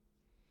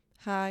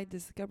Hi,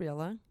 this is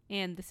Gabriela,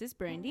 And this is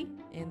Brandy.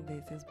 and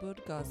this is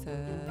Boot Gossip.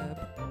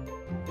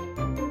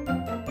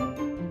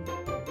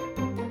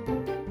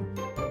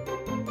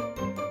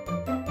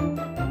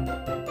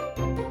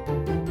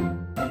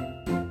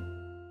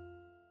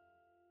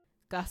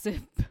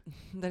 Gossip.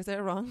 Did I say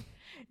it wrong?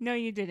 No,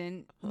 you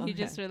didn't. You Okay.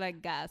 just were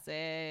like gossip.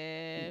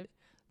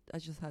 I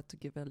just had to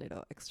give a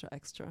little extra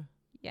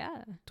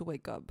Yeah. to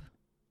wake up.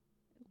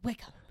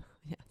 Wake up.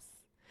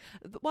 Yes.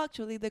 Well,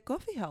 actually, the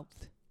coffee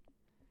helped.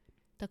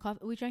 The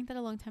coffee. We drank that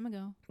a long time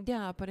ago.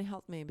 Yeah, but it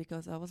helped me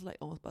because I was like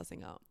almost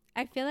passing out.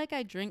 I feel like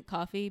I drink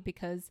coffee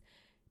because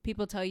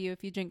people tell you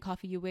if you drink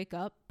coffee, you wake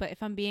up. But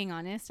if I'm being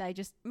honest,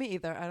 Me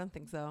either. I don't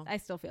think so. I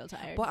still feel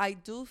tired. But I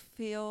do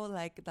feel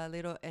like that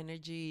little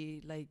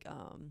energy,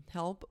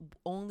 help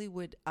only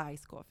with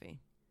iced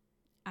coffee.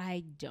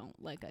 I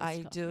don't like iced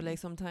I coffee. do like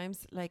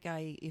sometimes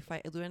if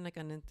I do it like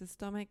an empty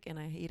stomach and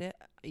I eat it.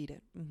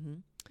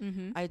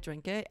 Mm-hmm. I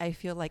drink it. I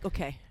feel like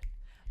okay,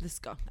 let's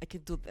go. I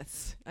can do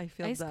this. I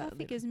feel Iced that.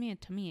 coffee gives me a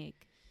tummy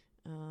ache.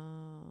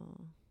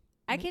 Me-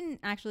 I can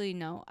actually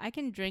no. I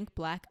can drink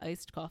black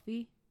iced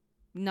coffee,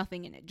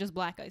 nothing in it, just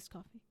black iced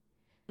coffee.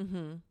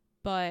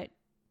 But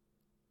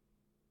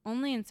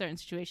only in certain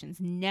situations.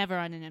 Never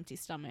on an empty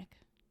stomach.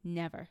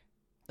 Never.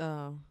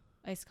 Oh,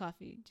 Iced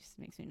coffee just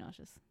makes me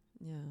nauseous.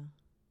 yeah.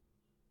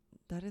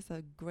 That is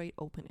a great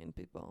opening,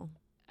 people.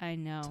 I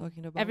know.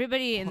 Talking about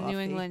Everybody in New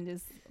coffee. England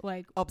is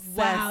like, Obsessed.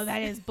 wow,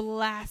 that is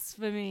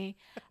blasphemy.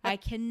 I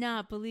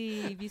cannot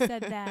believe you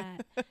said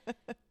that.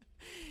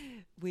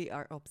 We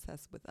are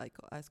obsessed with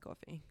iced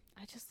coffee.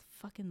 I just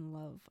fucking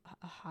love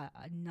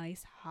a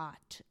nice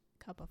hot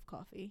cup of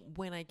coffee.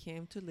 When I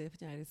came to live in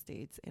the United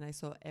States and I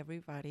saw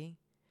everybody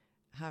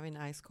having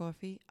iced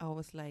coffee, I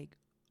was like,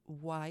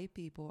 why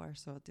people are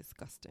so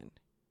disgusting.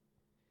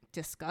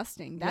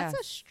 Disgusting. That's a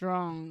Yes.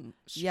 strong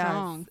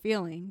Yes.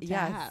 feeling to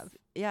have.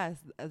 Yes,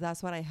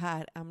 that's what I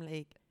had. I'm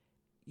like,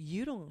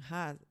 you don't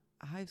have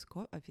iced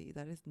coffee.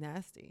 That is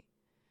nasty.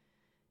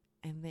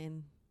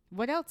 And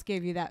What else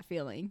gave you that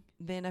feeling?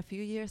 then a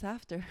few years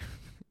after,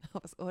 I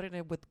was ordering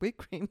it with whipped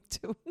cream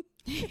too.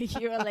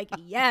 You were like,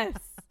 yes.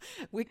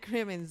 Whipped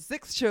cream and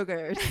 6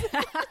 sugars.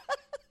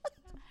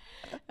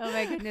 Oh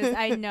my goodness.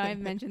 I know I've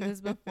mentioned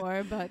this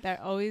before, but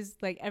they're always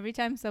like every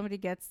time somebody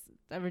gets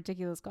a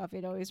ridiculous coffee,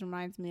 it always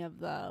reminds me of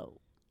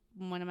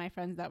one of my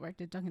friends that worked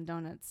at Dunkin'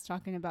 Donuts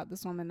talking about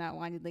this woman that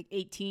wanted like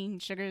 18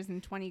 sugars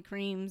and 20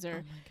 creams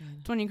or Oh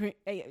my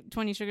God.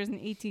 20 sugars and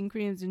 18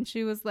 creams. And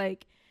she was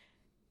like,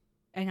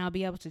 and I'll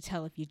be able to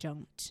tell if you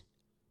don't.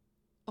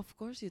 Of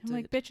course you I'm did.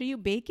 like, bitch, are you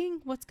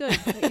baking? What's good?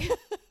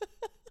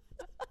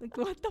 Like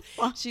what the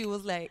fuck? She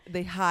was like,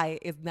 the high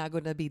is not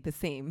going to be the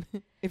same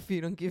if you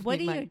don't give What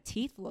me do my... your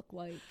teeth look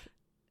like?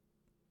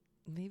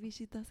 Maybe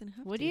she doesn't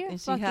have What do teeth, your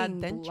and she had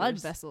fucking blood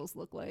dentures. vessels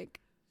look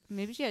like?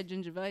 Maybe she had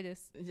gingivitis.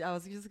 I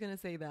was just going to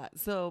say that.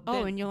 So Oh,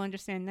 then- and you'll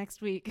understand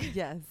next week.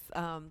 yes.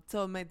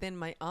 So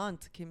my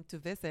aunt came to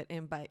visit,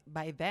 and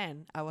by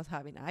then I was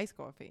having iced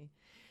coffee,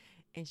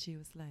 and she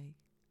was like,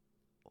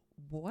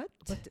 "What?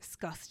 What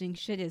disgusting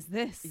shit is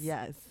this?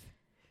 Yes."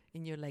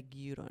 And you're like,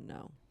 "You don't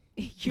know."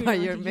 you, What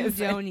don't, you're you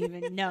missing. don't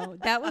even know.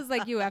 That was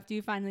like you after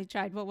you finally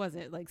tried. What was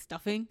it? Like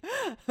stuffing?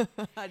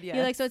 Yes.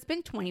 You're like, so it's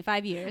been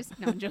 25 years.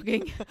 No, I'm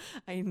joking.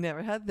 I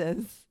never had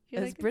this.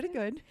 You're It's like, pretty okay.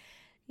 good.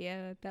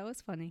 Yeah, that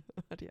was funny.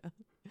 But yeah,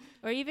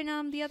 Or even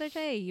the other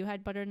day you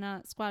had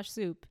butternut squash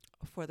soup.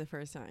 for the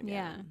first time.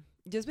 Yeah.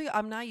 Just because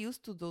I'm not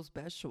used to those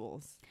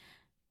vegetables.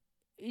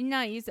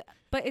 Not use,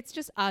 but it's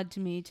just odd to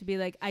me to be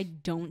like, I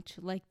don't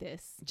like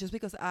this. Just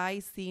because I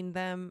seen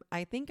them,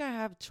 I think I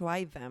have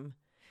tried them,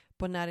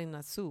 but not in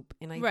a soup,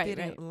 and I Right,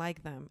 didn't right.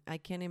 like them. I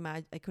can't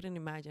imagine. I couldn't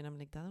imagine. I'm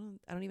like,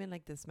 I don't even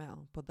like the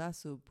smell. But that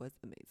soup was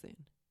amazing.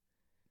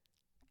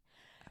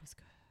 That was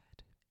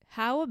good.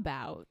 How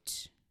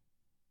about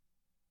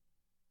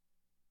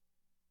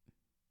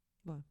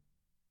What?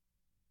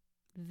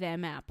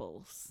 them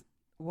apples?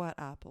 What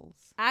apples?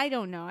 I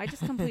don't know. I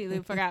just completely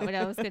forgot what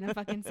I was gonna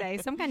fucking say.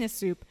 Some kind of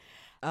soup.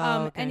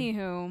 Oh, okay.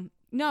 Anywho,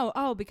 no.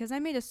 Oh, because I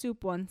made a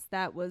soup once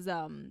that was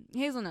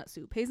hazelnut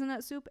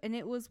soup, and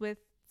it was with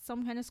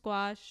some kind of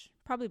squash,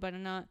 probably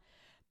butternut,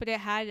 but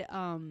it had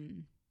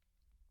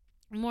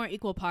more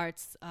equal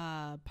parts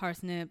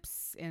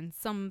parsnips and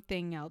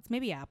something else,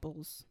 maybe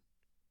apples,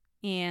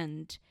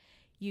 and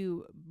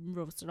you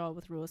roast it all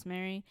with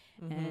rosemary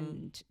Mhm.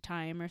 and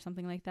thyme or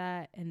something like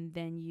that, and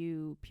then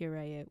you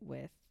puree it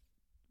with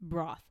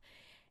broth,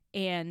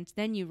 and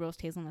then you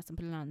roast hazelnuts and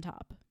put it on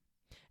top.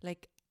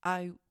 Like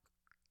I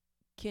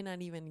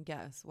cannot even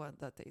guess what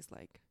that tastes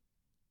like.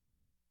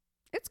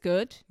 It's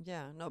good.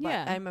 Yeah, no, but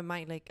Yeah.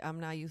 I'm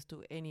not used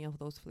to any of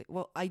those flavors.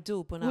 Well, I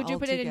do, but not Would you all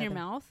put it in your together.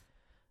 mouth?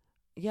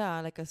 Yeah,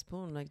 like a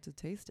spoon, like to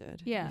taste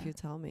it. Yeah. if you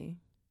tell me.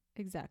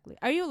 Exactly.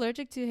 Are you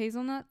allergic to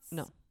hazelnuts?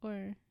 No.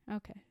 Or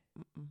okay.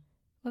 Mm-mm.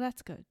 Well,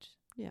 that's good.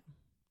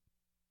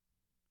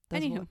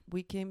 That's Anywho. what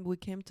we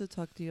came to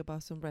talk to you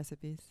about some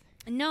recipes.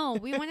 No,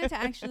 we wanted to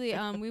actually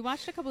we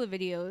watched a couple of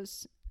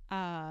videos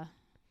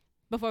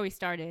before we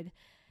started.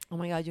 Oh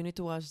my God, you need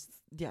to watch.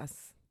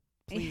 Yes,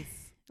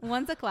 please.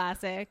 One's a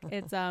classic.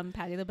 It's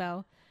Patti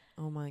LaBelle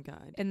Oh my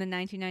God. in the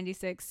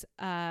 1996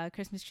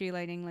 Christmas tree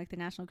lighting, like the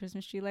National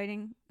Christmas tree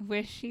lighting,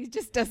 where she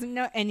just doesn't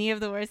know any of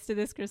the words to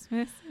this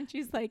Christmas. And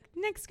she's like,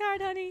 next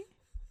card, honey.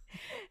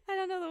 I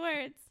don't know the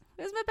words.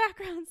 Where's my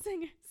background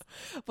singers?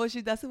 But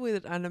she does it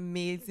with an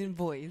amazing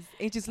voice.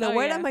 And she's like, Oh,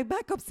 where yeah. are my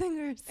backup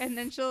singers? And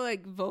then she'll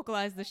like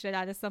vocalize the shit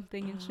out of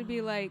something, and she'll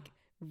be like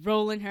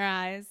rolling her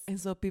eyes. And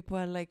so people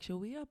are like, should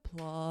we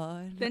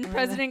applaud? Then Or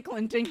President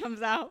Clinton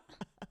comes out.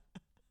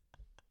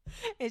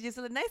 and she's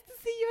like, nice to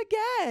see you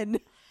again.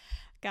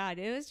 God,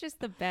 it was just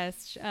the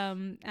best.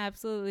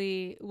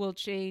 Absolutely will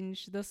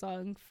change the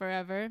song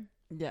forever.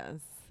 Yes,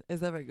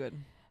 it's very good.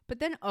 But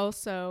then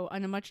also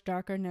on a much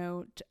darker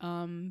note,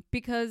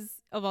 because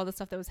of all the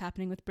stuff that was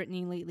happening with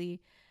Britney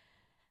lately,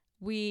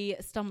 we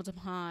stumbled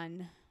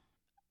upon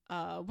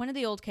one of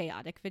the old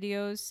Chaotic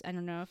videos. I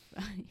don't know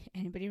if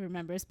anybody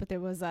remembers, but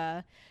there was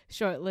a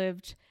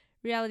short-lived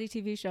reality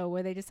TV show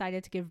where they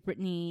decided to give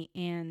Britney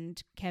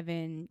and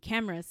Kevin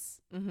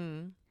cameras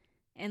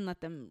and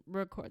let them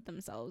record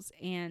themselves.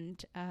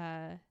 And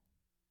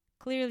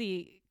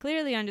clearly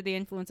under the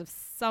influence of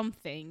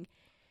something,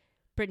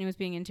 Britney was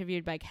being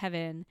interviewed by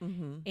Kevin,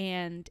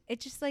 and it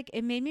just like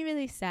it made me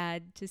really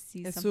sad to see.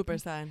 It's something. super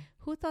sad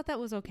Who thought that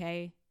was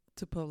okay?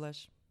 to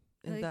publish.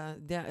 Like-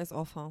 And yeah, it's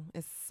awful.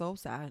 It's so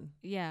sad.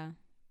 Yeah,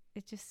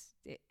 it just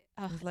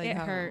It's like it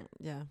how- hurt.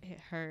 Yeah, It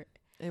hurt.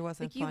 it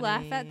wasn't Like you funny.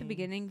 laugh at the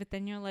beginning, but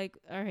then you're like,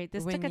 all right,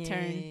 this took a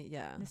turn.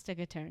 Yeah, This took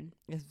a turn.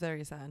 it's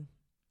very sad.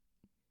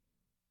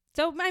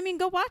 So I mean,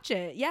 go watch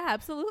it. Yeah,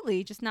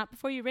 absolutely. Just not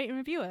before you rate and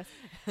review us.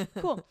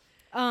 Cool.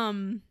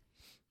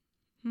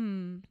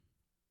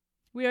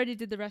 We already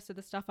did the rest of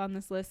the stuff on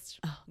this list.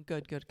 Oh,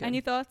 good. Any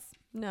thoughts,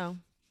 No.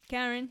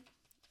 Karen?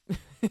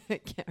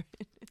 Karen.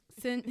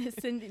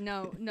 Cindy?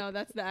 No,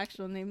 that's the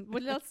actual name.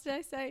 What else did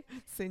I say?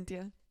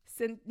 Cynthia.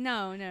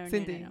 No,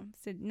 Cindy.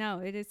 No,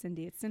 it is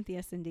Cindy. It's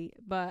Cynthia Cindy.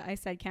 But I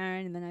said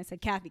Karen, and then I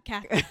said Kathy.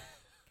 Kathy.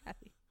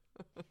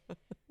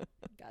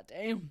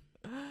 Goddamn.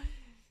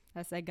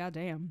 I said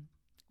goddamn.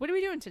 What are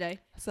we doing today?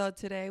 So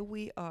today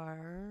we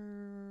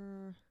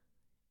are...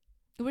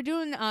 We're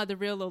doing The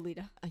Real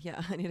Lolita.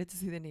 yeah, I needed to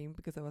see the name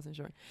because I wasn't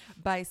sure.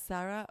 By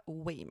Sarah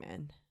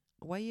Wayman.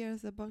 What year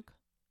is the book?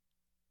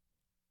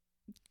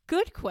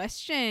 Good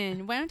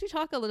question. Why don't you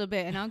talk a little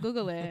bit and I'll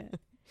Google it?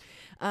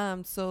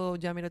 So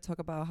do you want me to talk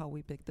about how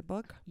we picked the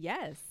book?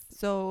 Yes.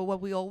 So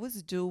what we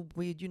always do,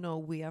 we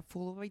are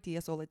full of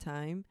ideas all the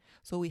time.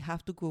 So we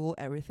have to Google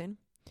everything.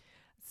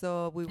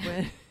 So we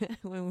went,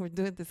 when we were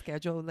doing the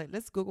schedule, like,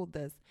 let's Google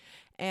this.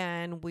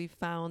 And we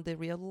found The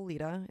Real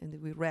Lolita, and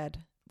we read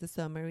the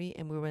summary,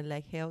 and we were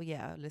like, hell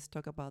yeah, let's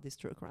talk about this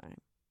true crime.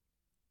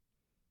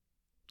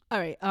 All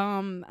right.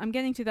 I'm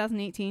getting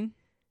 2018.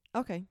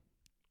 Okay.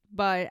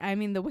 But I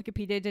mean, the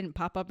Wikipedia didn't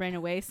pop up right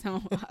away,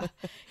 so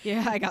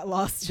yeah, I got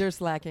lost. They're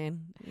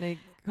slacking. Like,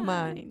 come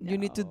on, you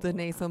need to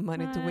donate some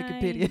money to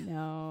Wikipedia.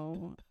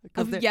 No.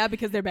 Because Yeah,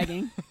 because they're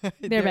begging.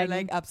 they're begging.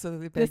 like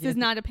absolutely begging. This is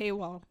not a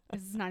paywall.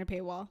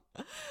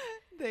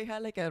 They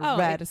had like a Oh,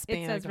 red it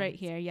span. says right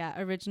here.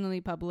 Yeah, originally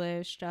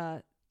published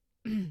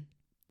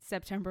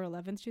September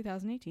 11th,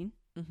 2018.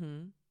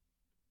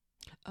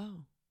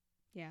 Oh.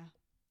 Yeah.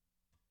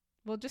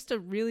 Well, just to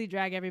really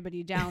drag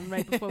everybody down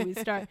right before we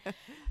start.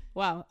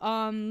 Wow.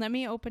 Let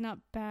me open up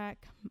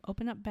back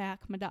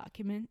my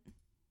document.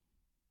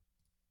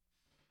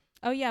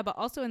 Oh yeah, but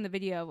also in the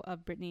video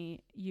of Britney,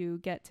 you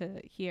get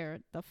to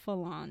hear the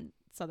full-on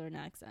Southern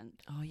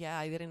accent. Oh yeah,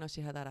 I didn't know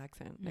she had that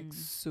accent. Like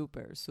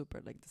super,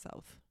 super like the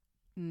South.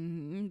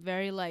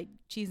 Very like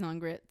cheese on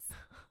grits.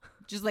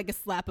 Just like a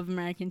slap of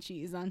American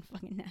cheese on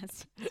fucking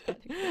nasty.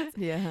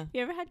 Yeah.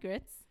 You ever had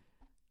grits?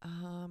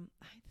 I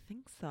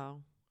think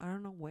so. I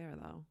don't know where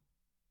though.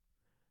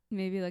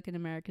 Maybe like an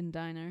American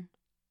diner.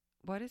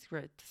 What is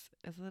grits?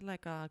 Is it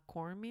like a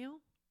cornmeal?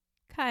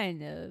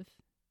 Kind of.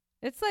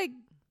 It's like,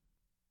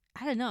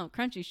 I don't know,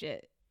 crunchy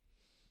shit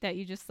that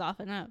you just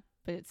soften up,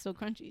 but it's still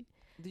crunchy.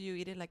 Do you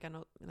eat it like a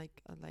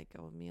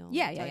meal?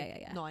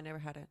 Yeah. No, I never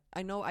had it.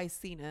 I know I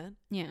seen it,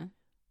 Yeah.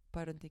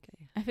 but I don't think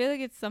I I feel like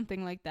it's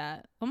something like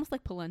that. Almost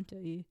like polenta.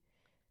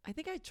 I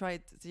think I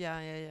tried. Yeah.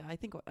 I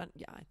think. I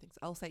think so.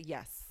 I'll say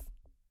yes.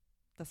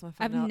 That's my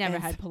I've final never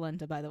answer. had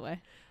polenta, by the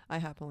way. I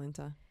have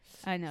polenta.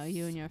 I know,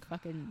 you and your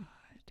fucking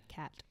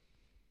cat.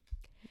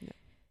 Yeah.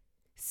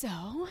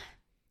 So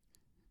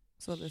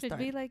let's should start.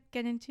 we like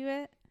get into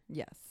it?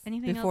 Yes.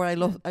 Anything Before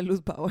else? I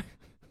lose power.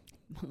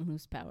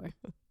 Lose power.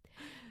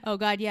 Oh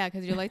God, yeah,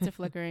 because your lights are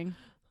flickering.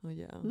 Oh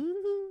yeah.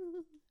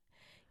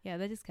 Yeah,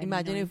 that is kind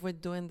Imagine of if we're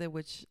doing the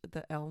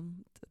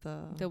elm,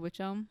 the witch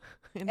elm,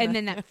 and and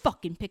then that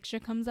fucking picture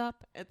comes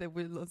up. and then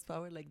we lose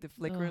power, like the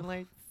flickering Ugh.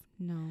 lights.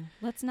 No,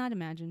 let's not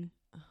imagine.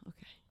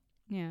 Okay.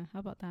 Yeah, how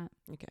about that?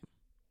 Okay.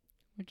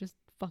 We're just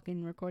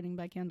fucking recording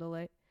by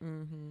candlelight.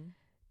 Mm-hmm.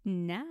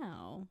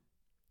 Now,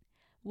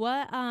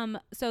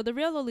 so The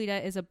Real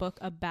Lolita is a book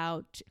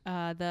about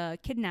the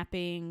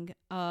kidnapping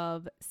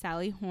of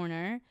Sally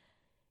Horner,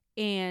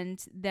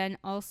 and then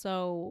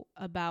also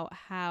about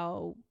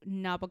how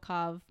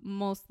Nabokov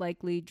most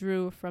likely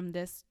drew from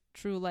this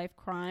true life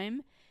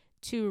crime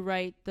to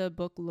write the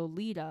book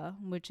Lolita,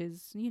 which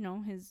is, you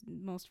know, his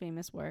most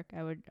famous work,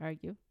 I would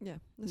argue. Yeah,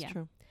 that's Yeah.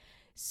 true.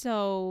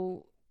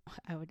 So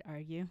I would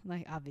argue,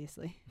 like,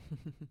 obviously.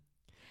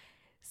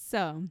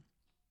 So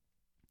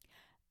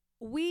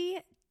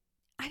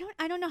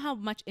I don't know how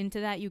much into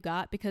that you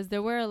got, because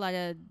there were a lot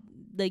of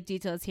like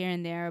details here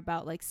and there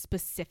about like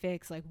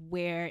specifics, like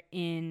where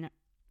in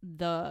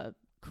the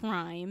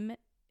crime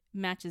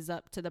matches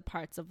up to the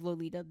parts of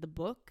Lolita the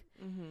book.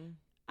 Mm-hmm.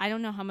 I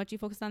don't know how much you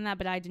focused on that,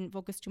 but I didn't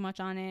focus too much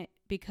on it,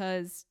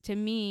 because to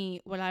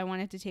me, what I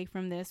wanted to take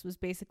from this was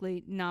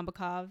basically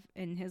Nabokov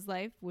in his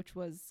life, which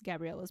was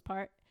Gabriella's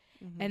part.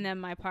 Mm-hmm. And then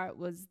my part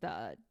was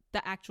the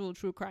actual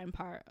true crime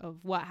part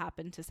of what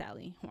happened to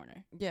Sally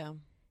Horner, Yeah.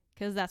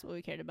 because that's what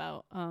we cared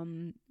about.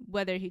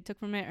 Whether he took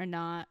from it or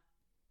not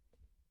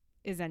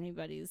is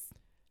anybody's.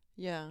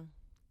 Yeah.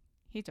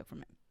 He took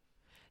from it.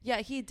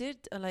 Yeah, he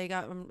did. Like,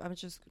 I'm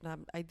just,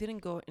 I didn't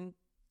go in.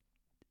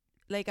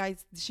 Like,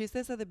 she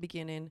says at the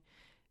beginning,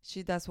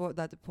 that's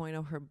the point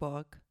of her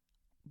book.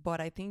 But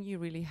I think you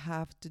really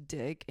have to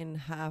dig and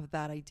have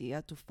that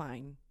idea to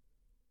find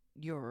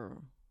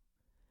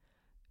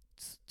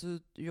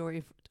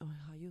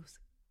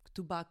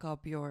to back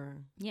up your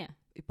Yeah.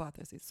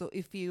 hypothesis. So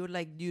if you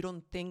you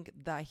don't think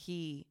that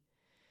he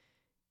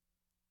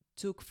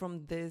took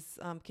from this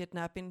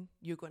kidnapping,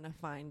 you're gonna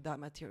find that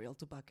material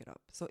to back it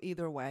up. So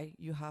either way,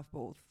 you have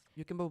both.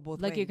 You can go both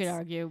ways. Like, you could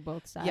argue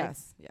both sides.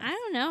 Yes. I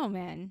don't know,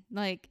 man.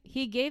 Like,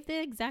 he gave the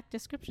exact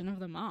description of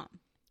the mom.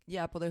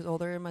 Yeah, but there's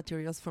other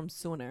materials from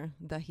sooner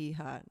that he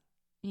had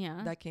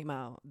Yeah. that came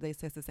out. They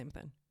says the same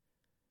thing.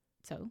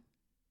 So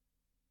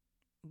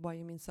What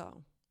you mean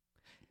so?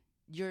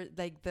 You're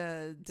like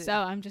the so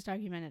I'm just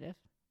argumentative.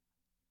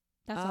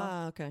 That's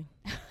all. Okay.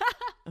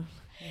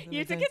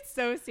 You took it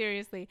so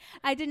seriously.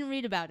 I didn't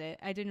read about it.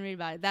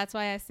 That's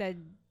why I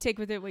said take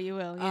with it what you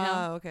will, you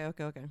know? Okay.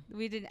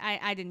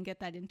 I didn't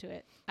get that into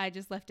it. I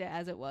just left it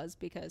as it was,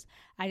 because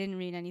I didn't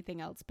read anything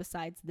else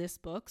besides this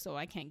book, so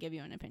I can't give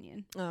you an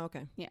opinion. Oh,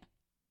 okay.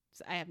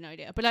 So I have no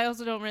idea. But I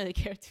also don't really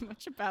care too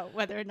much about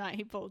whether or not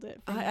he pulled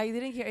it. I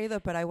didn't hear either,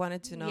 but I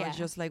wanted to know Yeah.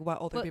 just like what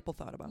other But people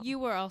thought about. You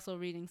were also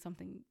reading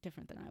something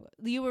different than I was.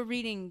 You were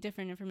reading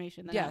different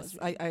information than I was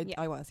Yes, reading.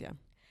 Yeah. I was, yeah.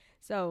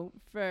 So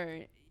for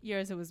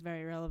yours, it was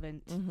very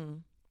relevant. Mm-hmm.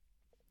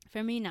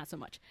 For me, not so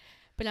much.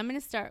 But I'm going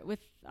to start with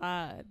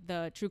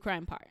the true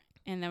crime part.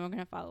 And then we're going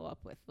to follow up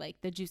with like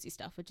the juicy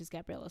stuff, which is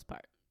Gabriella's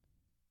part.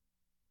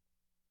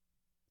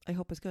 I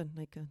hope it's good.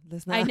 Like,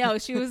 let's not. I know.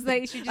 She was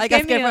like, she just I got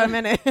gave me scared for a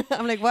minute.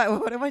 I'm like,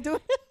 what am I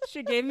doing?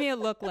 She gave me a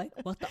look like,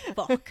 what the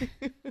fuck?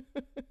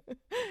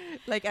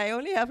 Like, I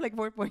only have like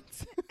 4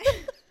 points.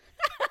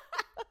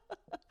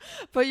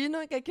 But you know,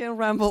 like, I can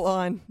ramble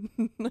on.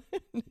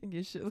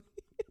 Usually.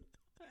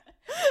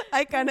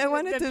 I kind of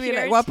wanted to be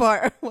like, what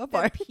part? What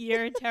part? The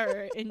pure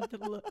terror in the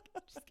look.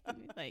 Just gave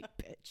me like,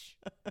 bitch.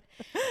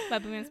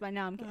 But by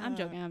now, I'm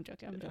joking.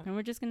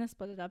 We're just going to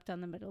split it up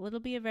down the middle. It'll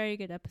be a very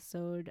good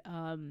episode.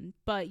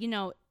 But, you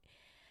know,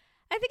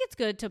 I think it's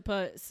good to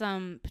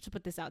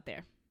put this out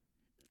there,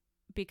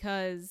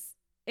 because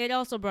it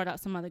also brought out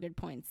some other good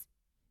points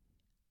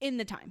in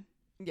the time.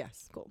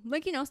 Yes. Cool.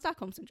 Like, you know,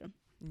 Stockholm Syndrome.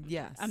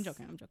 Yes. I'm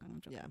joking.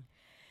 Yeah.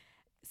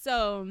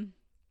 So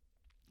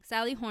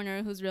Sally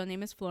Horner, whose real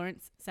name is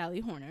Florence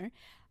Sally Horner,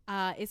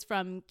 is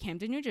from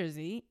Camden, New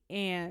Jersey,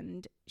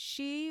 and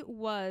she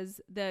was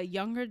the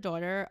younger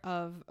daughter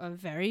of a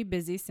very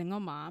busy single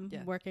mom,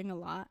 working a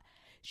lot.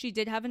 She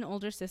did have an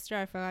older sister.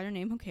 I forgot her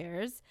name. Who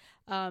cares?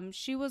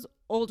 She was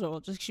older.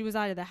 Just she was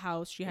out of the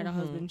house. She had a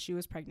husband. She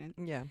was pregnant.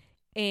 Yeah.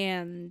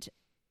 And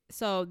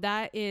so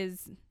that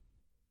is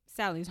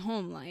Sally's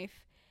home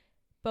life.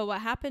 But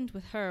what happened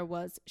with her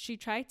was she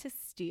tried to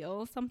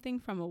steal something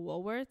from a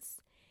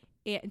Woolworths.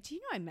 And do you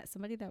know I met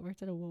somebody that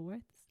worked at a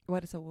Woolworths?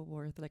 What is a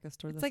Woolworth? Like a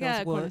store It's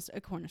that like sells a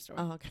corner store.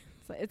 Oh, okay.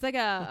 So it's like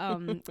a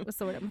what's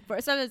the word I'm looking for?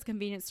 It started as a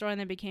convenience store and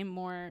then became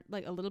more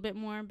like a little bit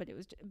more, but it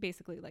was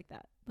basically like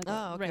that. Like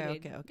a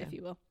Rite Aid, if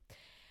you will.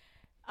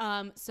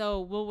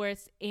 So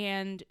Woolworths,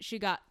 and she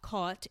got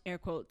caught, air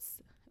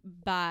quotes,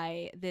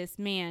 by this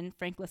man,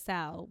 Frank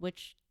LaSalle,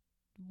 which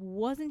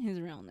wasn't his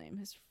real name.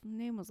 His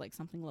name was like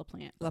something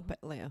LaPlante.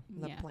 LaPlante.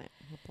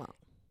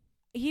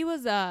 He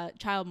was a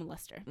child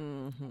molester.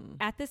 Mm-hmm.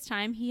 At this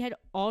time, he had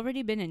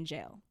already been in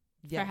jail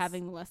for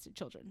having molested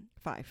children.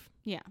 5.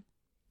 Yeah.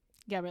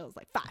 Gabriella's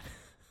like 5.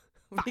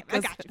 5. I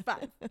got you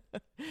 5.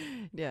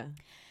 Yeah.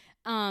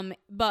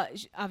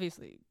 But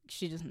obviously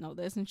she doesn't know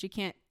this, and she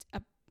can't.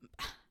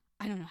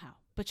 I don't know how,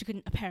 but she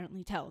couldn't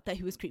apparently tell that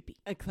he was creepy.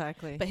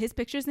 Exactly. But his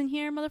pictures in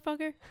here,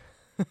 motherfucker,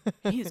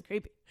 he was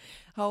creepy.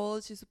 How old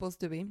is she supposed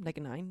to be?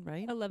 Like 9,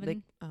 right? 11. Like,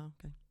 oh,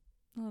 okay.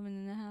 11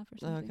 and a half or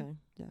something. Okay.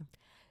 Yeah.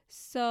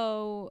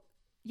 So,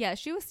 yeah,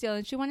 she was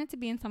stealing. She wanted to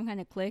be in some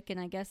kind of clique, and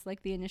I guess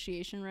like the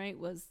initiation rite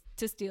was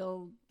to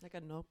steal like a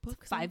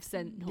notebook,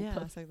 5-cent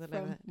notebook something from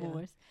like that.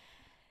 Woolworths.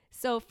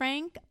 So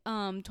Frank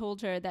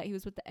told her that he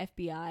was with the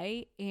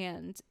FBI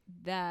and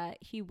that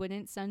he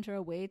wouldn't send her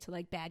away to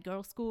like bad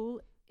girl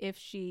school if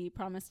she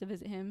promised to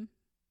visit him.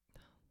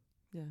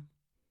 Yeah,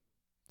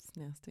 it's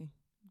nasty.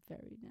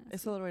 very nasty.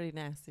 It's already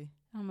nasty.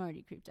 I'm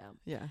already creeped out.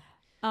 Yeah.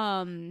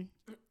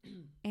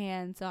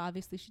 And so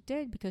obviously she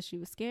did because she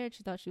was scared.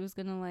 She thought she was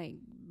gonna like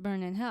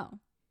burn in hell.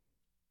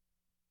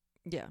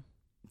 Yeah.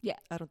 Yeah.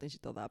 I don't think she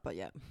thought that, but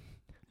yeah.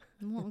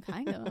 Well,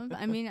 kind of.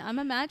 I mean, I'm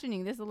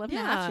imagining this 11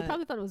 and a half. She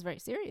probably thought it was very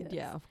serious.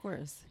 Yeah, of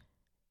course.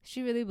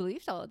 She really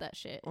believed all of that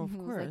shit. Of and he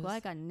course. was like, well, I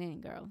got an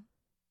in, girl.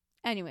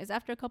 Anyways,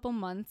 after a couple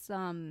months,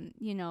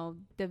 you know,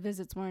 the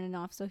visits weren't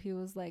enough. So he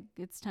was like,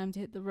 it's time to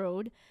hit the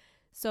road.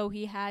 So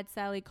he had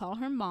Sally call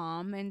her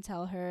mom and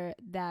tell her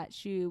that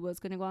she was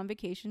going to go on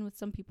vacation with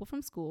some people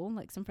from school,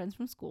 like some friends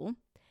from school.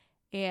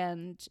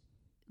 And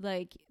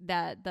like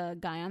that the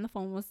guy on the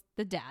phone was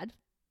the dad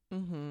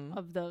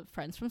of the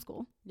friends from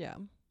school. Yeah.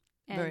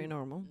 And, very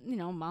normal. You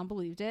know, mom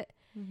believed it.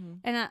 Mm-hmm.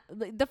 And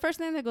the first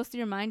thing that goes through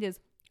your mind is,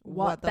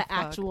 what the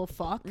actual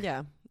fuck?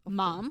 Yeah.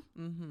 Mom.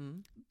 Mm-hmm.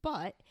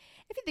 But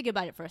if you think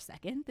about it for a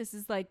second, this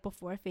is like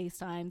before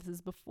FaceTime. This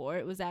is before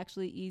it was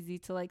actually easy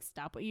to like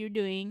stop what you're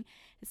doing.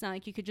 It's not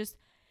like you could just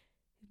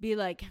be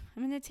like,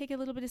 I'm going to take a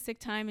little bit of sick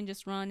time and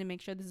just run and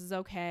make sure this is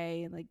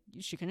okay. Like,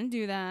 she couldn't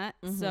do that.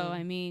 Mm-hmm. So,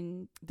 I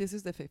mean, this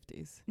is the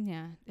 50s.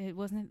 Yeah, it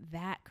wasn't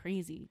that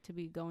crazy to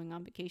be going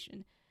on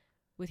vacation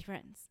with your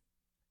friends.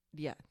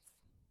 Yes.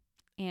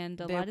 And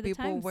a lot of the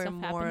people time, were stuff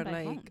more happened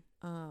back like,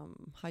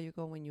 home. how you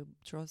go when you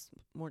trust,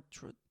 more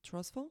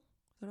trustful?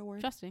 Is that a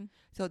word? Trusting.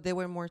 So they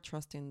were more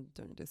trusting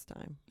during this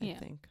time, Yeah. I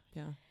think.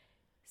 Yeah.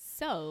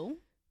 So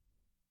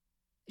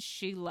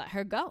she let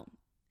her go.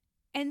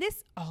 And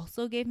this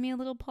also gave me a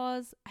little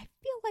pause. I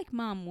feel like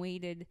mom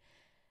waited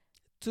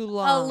Too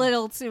long. a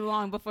little too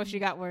long before she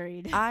got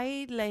worried.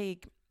 I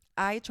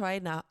try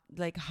not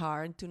like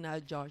hard to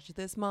not judge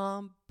this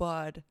mom,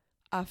 but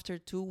after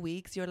 2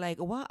 weeks, you're like,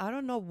 well, I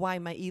don't know why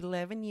my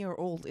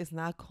 11-year-old is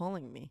not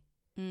calling me.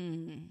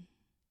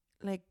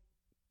 Like,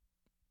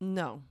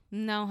 no.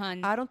 No,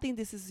 hon. I don't think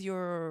this is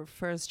your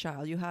first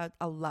child. You had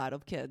a lot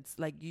of kids.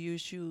 Like, you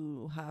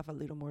should have a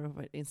little more of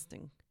an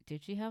instinct.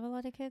 Did she have a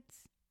lot of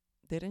kids?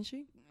 Didn't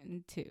she?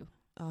 2.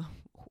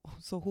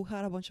 So who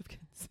had a bunch of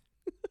kids?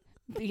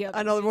 The other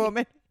Another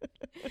woman.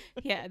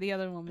 Yeah, the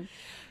other woman.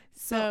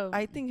 So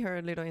I think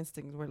her little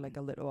instincts were like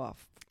a little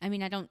off. I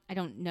mean, I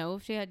don't know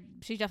if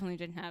she definitely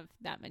didn't have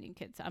that many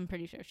kids. I'm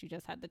pretty sure she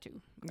just had the 2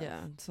 girls.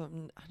 Yeah. So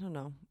I don't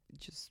know.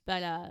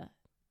 But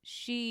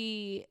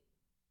she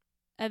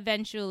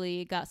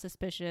eventually got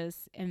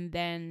suspicious, and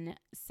then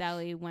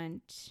Sally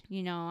went,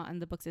 you know, on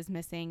the books is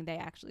missing. They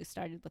actually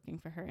started looking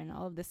for her and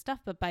all of this stuff.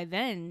 But by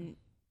then,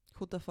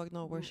 who the fuck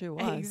know where she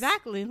was?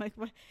 Exactly. Like,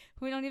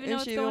 we don't even know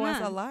what's if she going was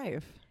on.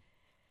 alive.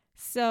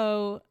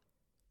 So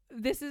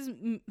this is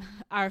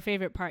our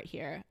favorite part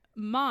here.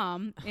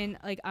 Mom, in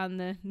like on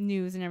the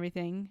news and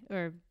everything,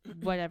 or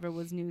whatever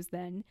was news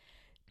then,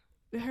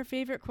 her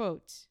favorite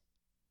quote: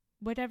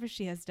 "Whatever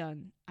she has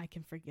done, I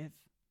can forgive."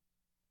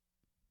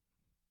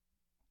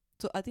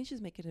 So I think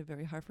she's making it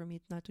very hard for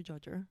me not to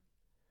judge her.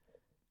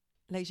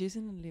 Like, she's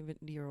an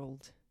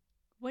 11-year-old.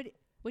 What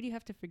do you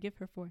have to forgive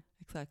her for?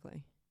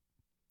 Exactly.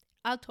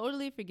 I'll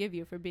totally forgive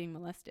you for being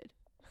molested.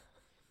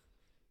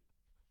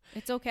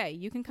 It's okay.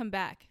 You can come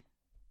back.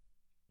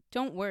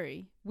 Don't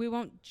worry. We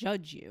won't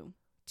judge you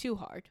too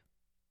hard.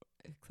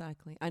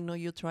 Exactly. I know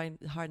you're trying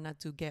hard not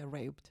to get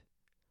raped.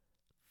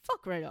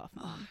 Fuck right off,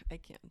 Mom. I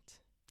can't.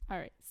 All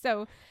right.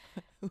 So,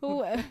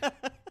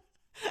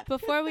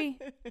 before we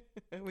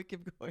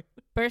keep going,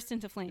 burst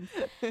into flames.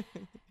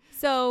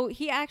 So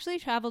he actually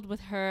traveled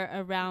with her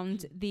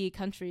around the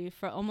country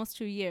for almost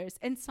 2 years.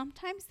 And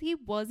sometimes he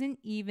wasn't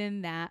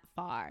even that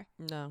far.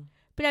 No.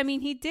 But I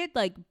mean, he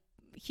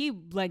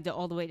legged it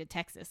all the way to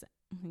Texas.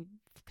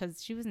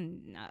 Because she was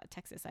in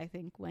Texas, I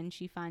think, when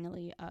she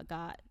finally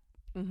got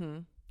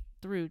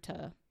through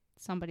to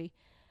somebody.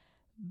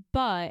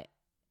 But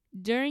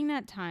during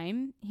that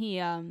time, he,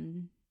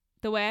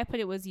 the way I put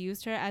it was,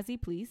 used her as he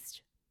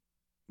pleased.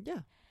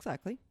 Yeah,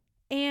 exactly.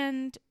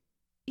 And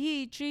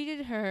he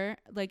treated her,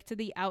 like, to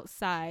the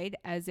outside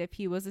as if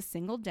he was a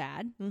single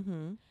dad.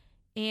 Mm-hmm.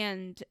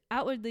 And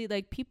outwardly,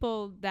 like,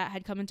 people that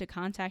had come into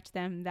contact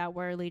them that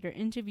were later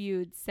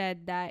interviewed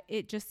said that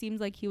it just seems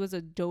like he was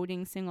a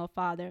doting single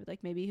father.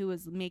 Like, maybe he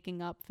was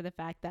making up for the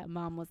fact that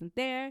mom wasn't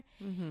there.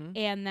 Mm-hmm.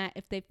 And that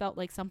if they felt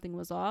like something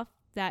was off,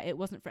 that it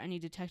wasn't for any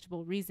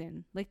detectable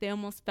reason. Like, they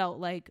almost felt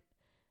like,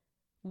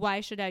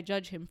 why should I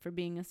judge him for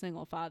being a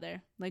single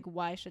father? Like,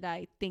 why should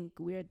I think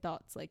weird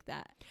thoughts like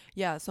that?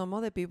 Yeah, some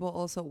other people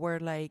also were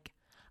like,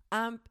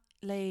 I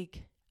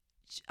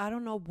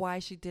don't know why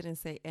she didn't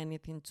say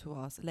anything to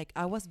us. Like,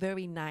 I was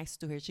very nice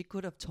to her. She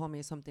could have told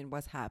me something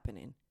was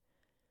happening.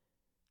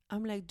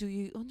 I'm like, do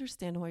you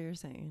understand what you're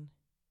saying?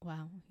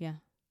 Wow. Yeah.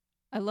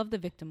 I love the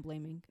victim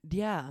blaming.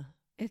 Yeah.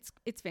 It's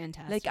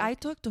fantastic. Like, I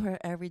talk to her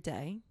every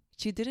day.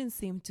 She didn't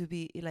seem to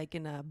be like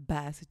in a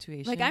bad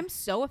situation. Like, I'm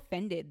so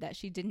offended that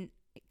she didn't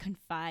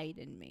confide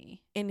in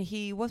me. And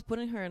he was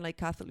putting her in like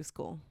Catholic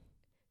school.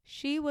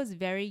 She was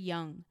very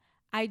young.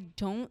 I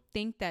don't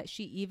think that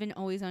she even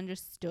always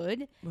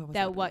understood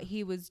that what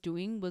he was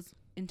doing was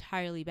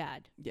entirely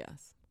bad.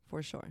 Yes,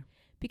 for sure.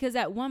 Because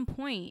at one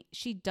point,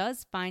 she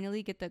does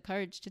finally get the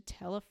courage to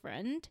tell a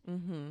friend.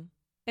 Mm-hmm.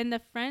 And the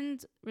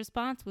friend's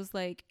response was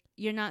like,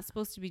 you're not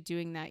supposed to be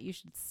doing that. You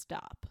should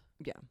stop.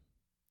 Yeah.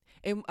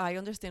 And I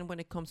understand when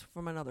it comes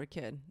from another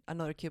kid.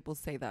 Another kid will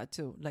say that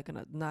too, like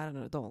not an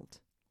adult.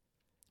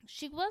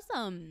 She was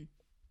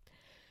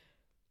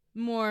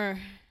more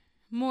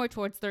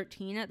towards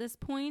 13 at this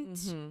point.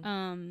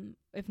 Mm-hmm.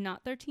 If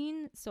not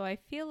 13. So I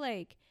feel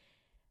like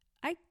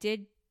I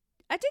did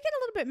get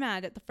a little bit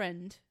mad at the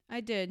friend. I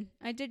did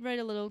write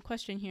a little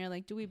question here,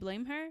 like, do we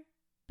blame her?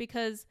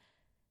 Because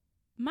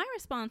my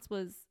response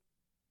was,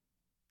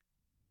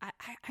 I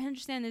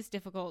understand this is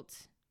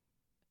difficult,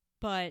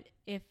 but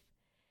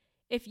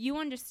if you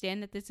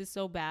understand that this is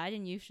so bad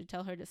and you should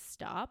tell her to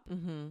stop,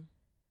 Mm-hmm.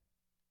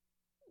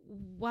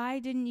 why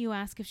didn't you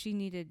ask if she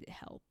needed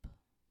help?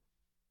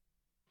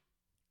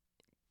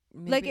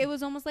 Maybe. Like, it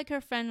was almost like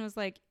her friend was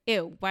like,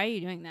 ew, why are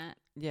you doing that?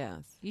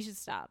 Yes. You should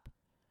stop.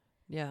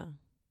 Yeah.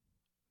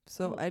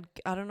 So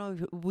I don't know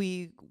if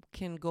we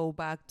can go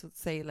back to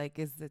say, like,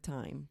 is the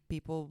time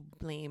people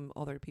blame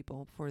other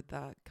people for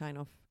that kind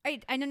of. I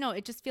don't know.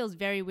 It just feels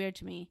very weird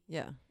to me.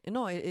 Yeah.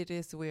 No, it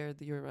is weird.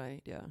 You're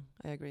right. Yeah,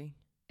 I agree.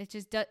 It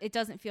just it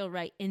doesn't feel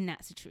right in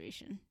that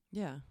situation.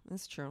 Yeah,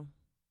 that's true.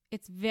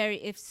 It's very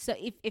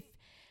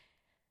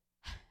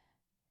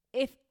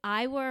if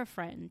I were a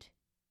friend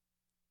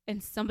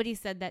and somebody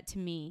said that to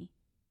me,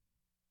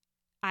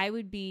 I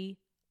would be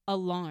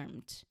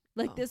alarmed.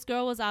 Like, this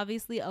girl was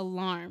obviously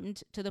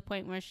alarmed to the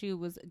point where she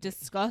was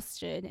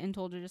disgusted and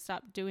told her to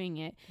stop doing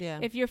it. Yeah.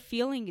 If you're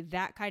feeling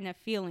that kind of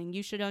feeling,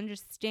 you should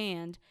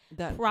understand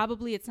That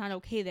probably it's not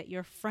okay that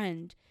your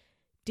friend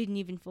didn't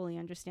even fully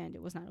understand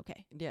it was not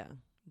okay. Yeah,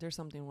 there's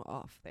something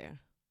off there.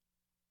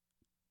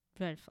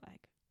 Red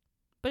flag.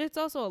 But it's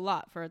also a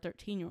lot for a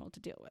 13-year-old to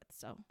deal with.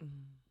 So,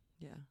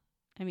 Yeah.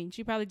 I mean,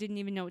 she probably didn't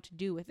even know what to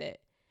do with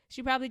it.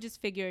 She probably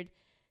just figured,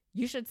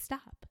 you should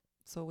stop.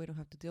 So we don't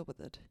have to deal with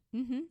it.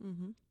 Mm-hmm.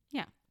 Mm-hmm.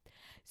 Yeah.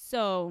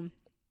 So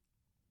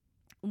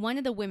one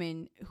of the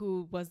women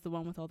who was the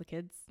one with all the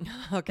kids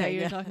Okay. that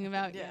you're talking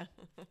about. Yeah.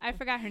 I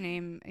forgot her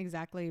name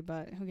exactly,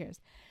 but who cares?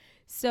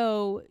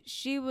 So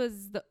she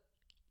was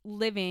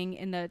living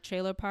in the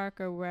trailer park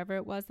or wherever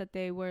it was that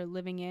they were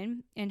living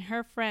in. And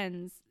her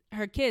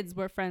kids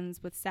were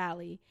friends with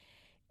Sally.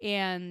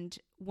 And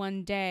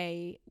one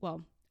day,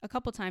 well, a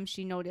couple times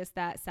she noticed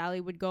that Sally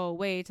would go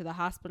away to the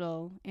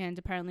hospital, and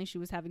apparently she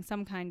was having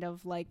some kind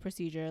of like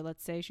procedure.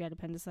 Let's say she had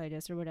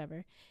appendicitis or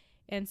whatever.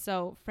 And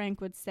so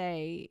Frank would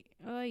say,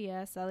 oh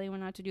yeah, Sally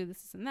went out to do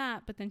this and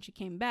that, but then she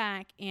came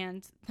back,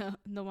 and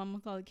the one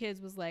with all the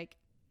kids was like,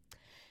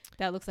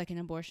 that looks like an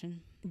abortion.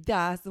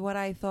 That's what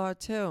I thought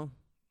too.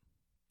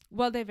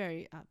 Well, they're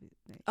very obvious.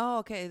 Oh,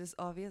 okay. It's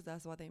obvious.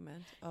 That's what they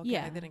meant. Okay,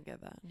 Yeah. I didn't get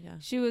that. Yeah.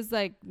 She was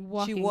like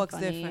walking walks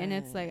funny, different. and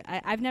it's like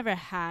I've never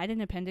had an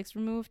appendix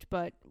removed,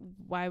 but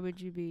why would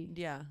you be?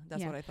 Yeah,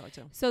 that's Yeah. what I thought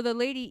too. So the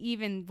lady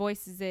even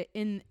voices it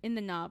in the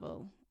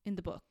novel, in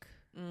the book.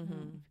 I don't know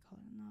if you call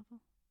it a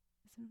novel.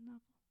 Is it a novel?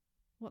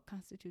 What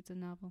constitutes a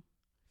novel?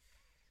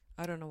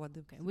 I don't know what the.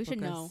 Okay, we should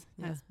book know is.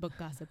 Yeah. as book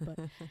gossip, but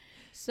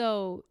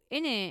so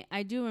in it,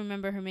 I do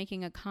remember her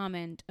making a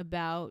comment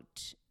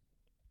about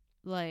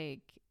like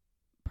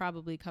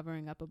probably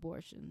covering up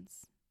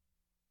abortions.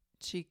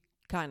 She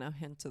kind of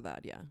hint to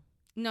that. Yeah.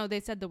 No, they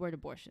said the word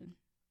abortion.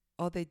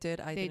 Oh, they did.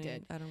 They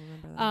did. I don't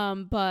remember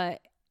that.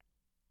 But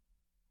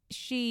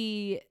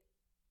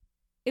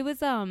it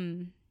was I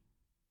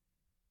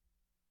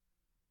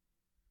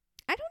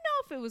don't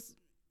know if it was.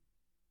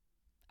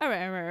 All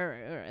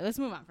right. Let's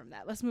move on from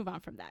that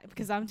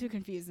because I'm too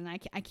confused and I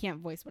can't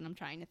voice what I'm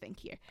trying to think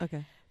here.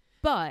 Okay.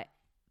 But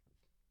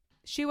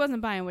she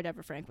wasn't buying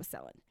whatever Frank was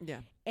selling. Yeah.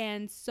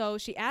 And so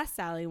she asked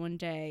Sally one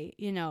day,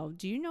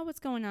 do you know what's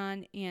going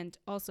on? And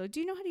also, do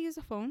you know how to use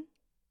a phone?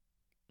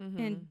 Mm-hmm.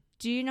 And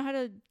do you know how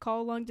to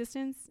call long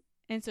distance?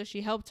 And so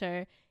she helped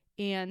her,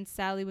 and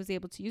Sally was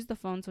able to use the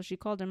phone. So she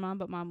called her mom,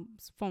 but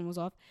mom's phone was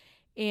off.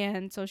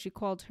 And so she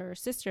called her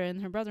sister,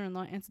 and her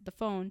brother-in-law answered the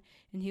phone,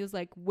 and he was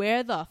like,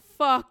 where the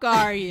fuck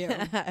are you?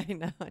 I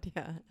know.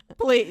 Yeah.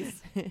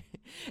 Please.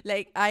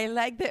 Like, I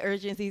like the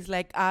urgency. It's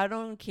like, I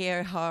don't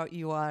care how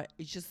you are.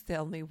 Just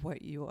tell me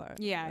what you are.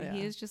 Yeah,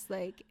 he is just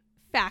like,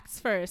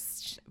 facts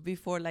first.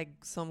 Before, like,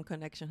 some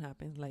connection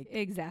happens. Like,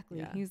 Exactly.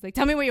 Yeah. He's like,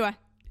 tell me where you are.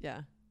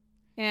 yeah.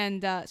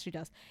 And she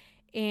does.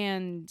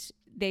 And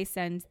they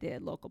send the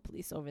local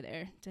police over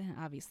there to,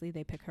 obviously,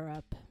 they pick her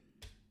up,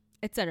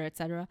 et cetera, et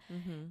cetera.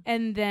 Mm-hmm.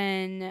 And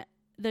then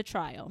the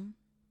trial.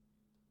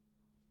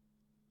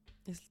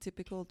 It's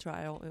typical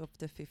trial of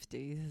the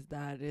 50s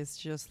that is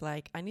just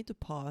like, I need to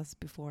pause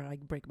before I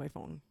break my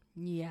phone.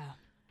 Yeah.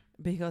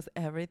 Because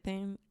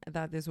everything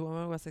that this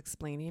woman was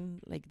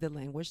explaining, like the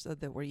language that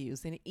they were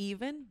using,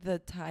 even the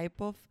type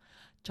of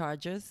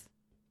charges,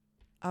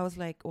 I was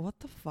like, what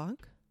the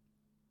fuck?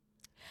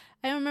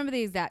 I don't remember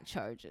the exact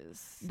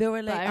charges. They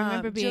were but like, I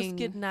remember just being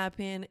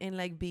kidnapping and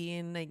like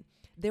being like,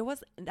 there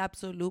was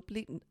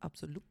absolutely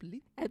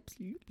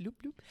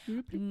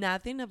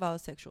nothing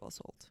about sexual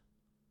assault.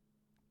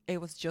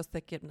 It was just the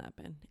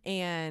kidnapping.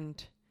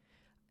 And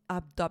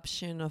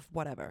abduction of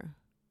whatever.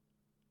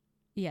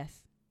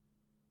 Yes.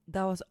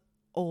 That was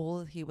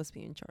all he was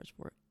being charged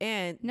for.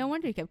 And No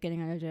wonder he kept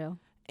getting out of jail.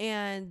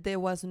 and there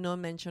was no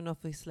mention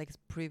of his like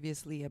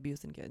previously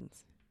abusing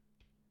kids.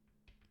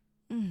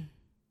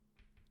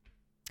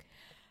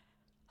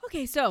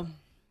 Okay, so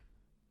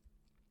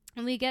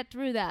and we get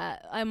through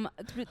that.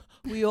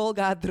 We all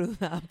got through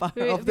that part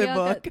of the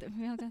book.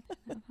 We all got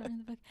that part of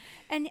the book.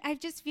 And I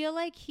just feel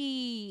like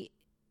he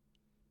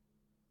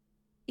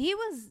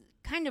was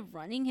kind of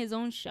running his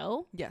own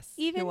show. Yes,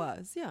 Even- he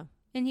was. Yeah.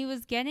 And he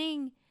was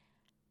getting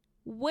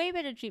way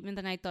better treatment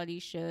than I thought he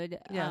should.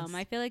 Yes.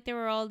 I feel like there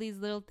were all these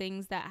little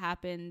things that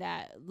happened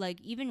that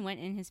like even went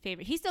in his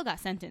favor. He still got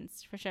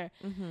sentenced for sure.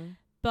 Mm-hmm.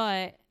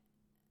 But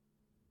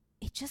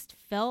it just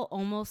felt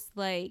almost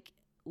like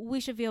we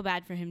should feel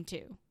bad for him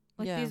too.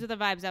 Like Yeah. these are the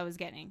vibes I was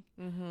getting.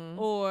 Mm-hmm.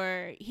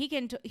 Or he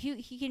can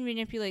he can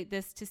manipulate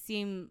this to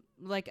seem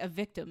like a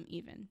victim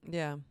even.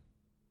 Yeah.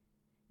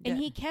 And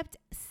he kept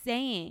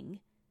saying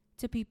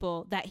to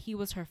people that he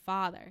was her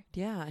father.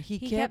 Yeah, he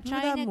kept through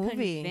trying that to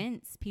movie.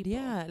 convince people.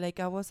 Yeah, like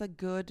I was a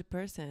good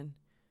person.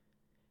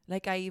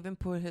 Like I even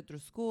put her through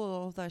school,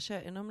 all that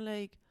shit, and I'm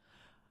like,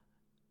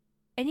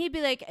 And he'd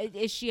be like,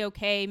 "Is she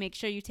okay? Make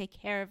sure you take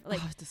care of like."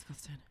 oh, it's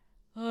disgusting.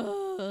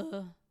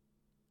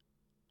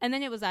 And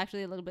then it was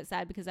actually a little bit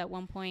sad because at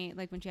one point,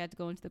 like when she had to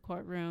go into the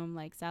courtroom,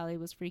 like Sally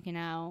was freaking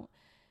out.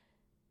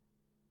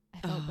 I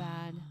felt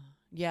bad.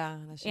 Yeah,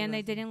 And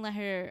they didn't let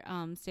her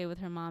stay with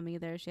her mom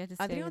either. She had to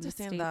stay I didn't in the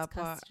understand state's that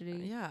part.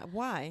 custody. Yeah,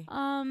 why?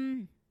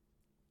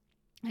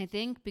 I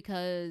think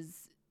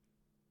because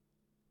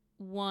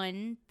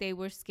one, they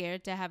were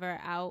scared to have her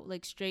out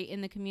like straight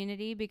in the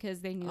community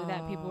because they knew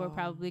that people were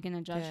probably going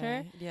to judge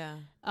her. Yeah.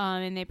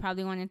 And they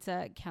probably wanted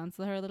to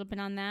counsel her a little bit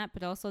on that,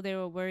 but also they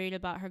were worried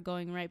about her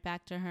going right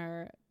back to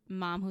her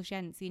mom who she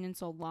hadn't seen in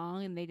so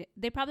long, and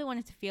they probably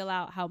wanted to feel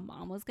out how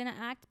mom was going to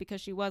act because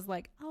she was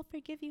like, "I'll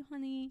forgive you,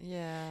 honey."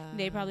 Yeah.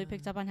 They probably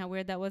picked up on how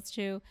weird that was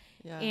too.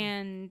 Yeah.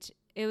 And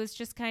it was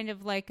just kind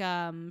of like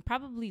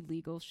probably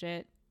legal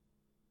shit.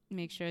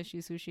 Make sure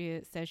she's who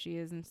she says she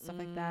is and stuff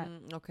like that.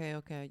 Okay.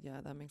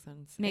 Yeah, that makes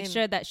sense. Make And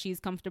sure that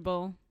she's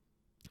comfortable.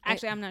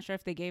 Actually, I'm not sure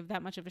if they gave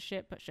that much of a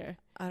shit, but sure.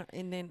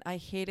 And then I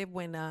hated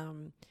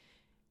when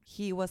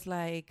he was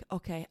like,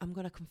 okay, I'm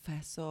gonna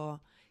confess, so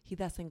he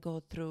doesn't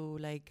go through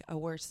like a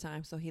worse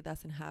time, so he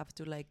doesn't have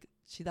to like,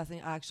 she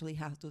doesn't actually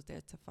have to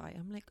testify.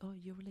 I'm like, oh,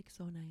 you're like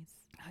so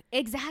nice.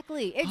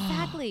 Exactly.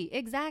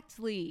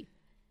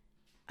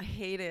 I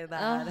hated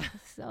that. Ugh,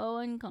 so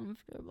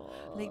uncomfortable.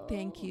 Like,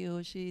 thank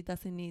you. She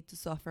doesn't need to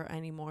suffer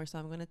anymore, so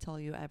I'm gonna tell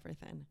you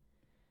everything.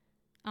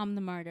 I'm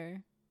the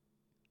martyr.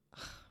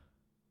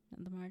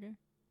 Not the martyr.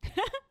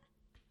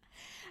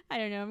 I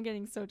don't know. I'm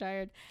getting so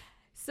tired.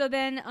 So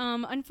then,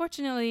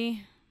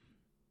 unfortunately,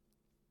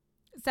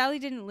 Sally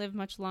didn't live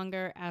much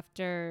longer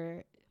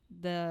after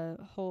the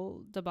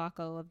whole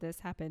debacle of this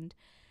happened.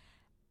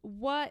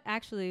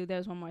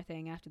 There's one more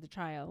thing after the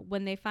trial.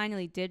 When they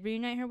finally did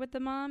reunite her with the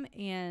mom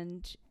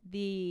and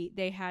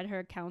they had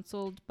her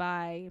counseled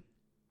by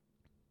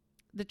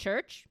the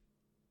church,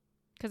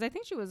 because I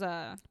think she was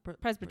a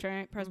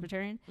Presbyterian.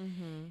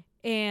 Mm-hmm.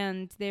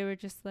 And they were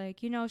just like,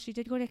 she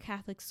did go to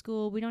Catholic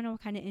school. We don't know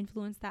what kind of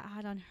influence that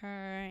had on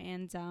her.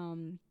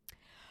 And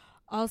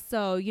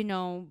also,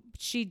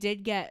 she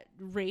did get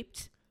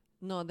raped.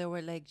 No, they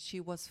were like, she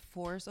was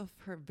forced of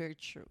her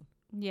virtue.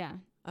 Yeah.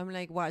 I'm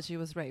like, what? She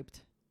was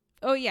raped.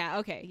 Oh, yeah.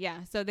 Okay.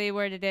 Yeah. So they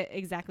worded it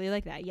exactly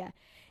like that. Yeah.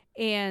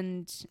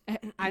 And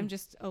I'm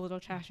just a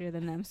little trashier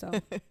than them. So,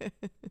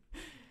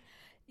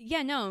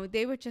 yeah, no,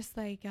 they were just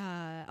like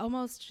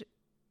almost,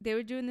 they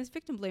were doing this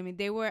victim blaming.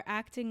 They were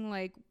acting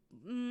like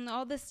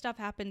all this stuff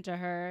happened to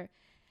her.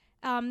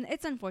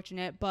 It's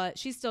unfortunate, but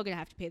she's still going to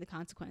have to pay the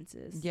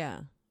consequences. Yeah.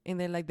 And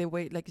then like the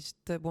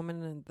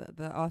woman and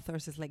the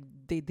authors is like,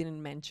 they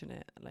didn't mention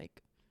it.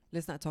 Like,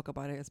 let's not talk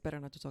about it. It's better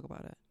not to talk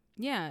about it.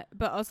 Yeah.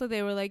 But also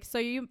they were like, so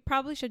you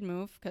probably should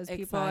move because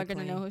people are going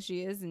to know who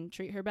she is and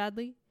treat her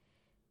badly.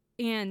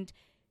 And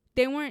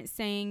they weren't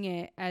saying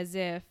it as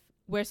if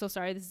we're so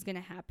sorry this is going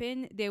to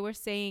happen. They were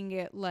saying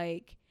it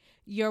like,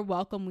 you're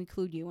welcome. We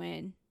clued you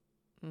in.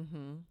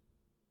 Mm-hmm.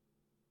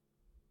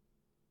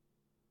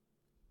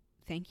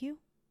 Thank you.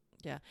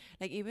 Yeah.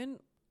 Like even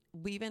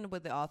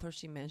with the author,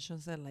 she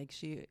mentions that like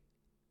she,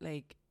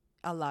 like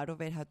a lot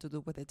of it had to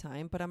do with the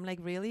time. But I'm like,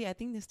 really? I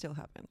think this still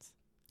happens.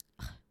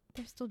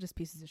 They're still just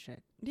pieces of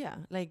shit. Yeah.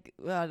 Like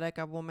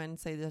a woman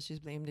say that she's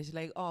blamed. She's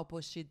like, oh,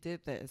 but she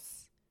did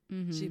this.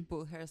 Mm-hmm. She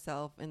put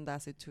herself in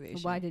that situation.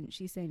 Why didn't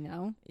she say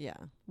no? Yeah.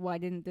 Why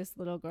didn't this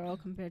little girl,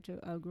 compared to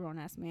a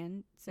grown-ass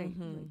man, say,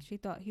 like, she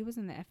thought he was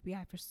in the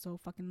FBI for so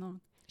fucking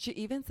long? She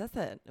even says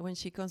it. When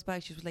she comes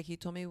back, she was like, he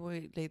told me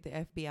we like the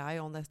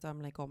FBI, all that stuff.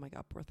 I'm like, oh my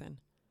God, poor thing.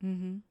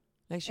 Mm-hmm.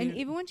 Like and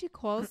even when she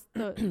calls,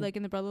 like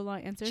in the brother-in-law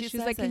answer, she's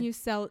like, can you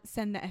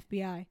send the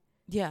FBI?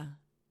 Yeah.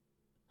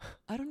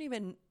 I don't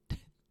even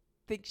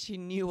think she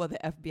knew what the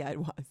FBI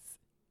was.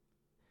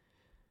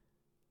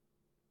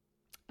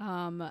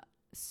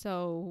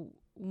 So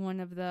one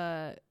of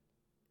the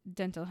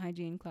dental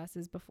hygiene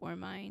classes before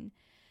mine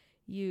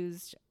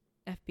used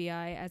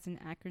FBI as an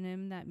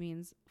acronym, that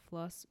means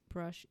floss,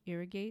 brush,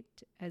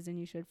 irrigate, as in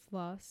you should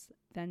floss,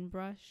 then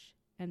brush,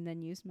 and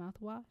then use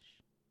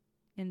mouthwash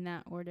in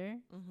that order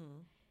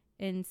Mm-hmm.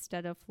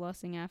 instead of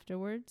flossing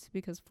afterwards,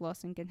 because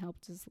flossing can help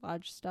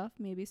dislodge stuff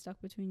maybe stuck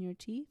between your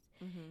teeth,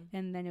 Mm-hmm.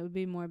 and then it would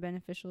be more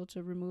beneficial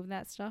to remove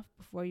that stuff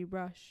before you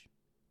brush.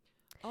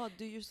 Oh,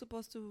 do you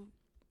supposed to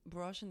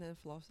brush and then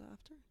floss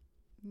after?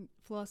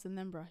 Floss and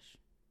then brush.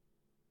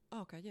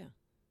 Oh, okay, yeah.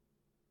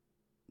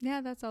 Yeah,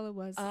 that's all it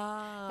was.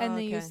 Ah, and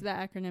they okay. used the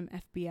acronym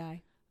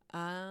FBI.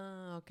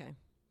 Ah, okay.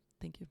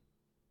 Thank you.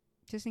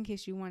 Just in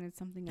case you wanted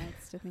something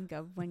else to think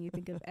of when you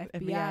think of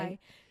FBI. FBI.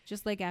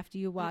 Just like after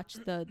you watch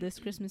the This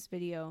Christmas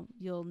video,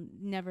 you'll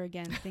never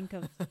again think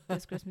of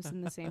This Christmas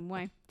in the same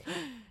way.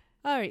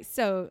 All right,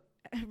 so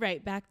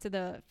right back to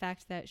the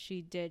fact that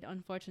she did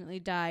unfortunately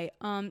die.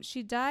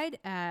 She died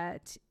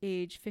at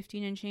age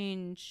 15 and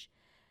change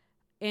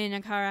in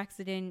a car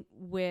accident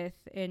with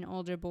an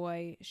older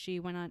boy. She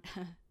went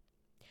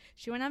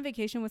on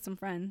vacation with some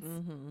friends.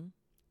 Mm-hmm.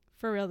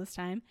 For real this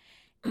time.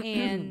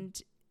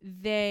 And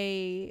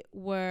they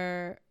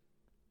were,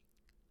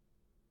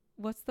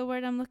 what's the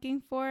word I'm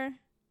looking for?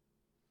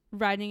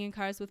 Riding in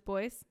cars with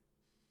boys.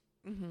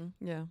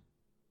 Mm-hmm. Yeah.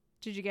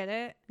 Did you get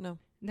it? No.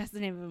 That's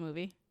the name of a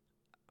movie.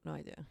 No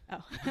idea.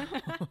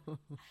 Oh.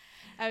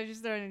 I was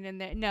just throwing it in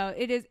there. No,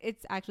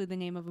 it's actually the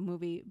name of a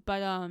movie.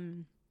 But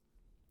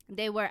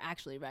they were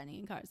actually riding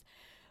in cars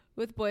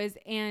with boys,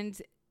 and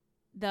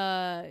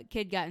the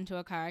kid got into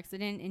a car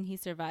accident and he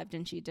survived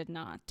and she did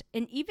not.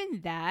 And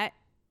even that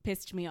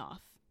pissed me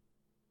off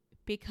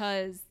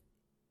because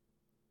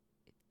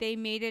they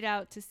made it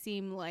out to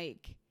seem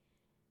like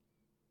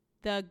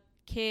the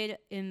kid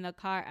in the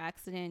car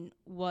accident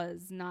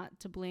was not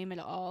to blame at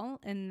all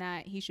and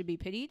that he should be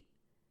pitied.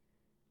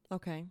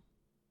 Okay.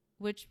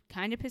 Which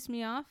kind of pissed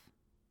me off.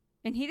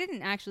 And he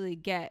didn't actually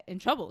get in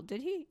trouble,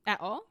 did he? At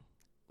all?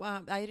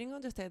 Well, I didn't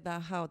understand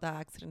that how that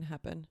accident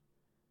happened.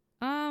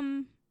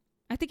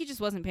 I think he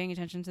just wasn't paying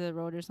attention to the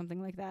road or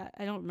something like that.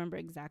 I don't remember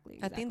exactly.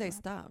 I think they what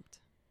stopped.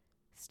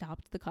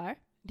 stopped the car.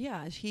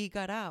 Yeah, he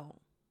got out.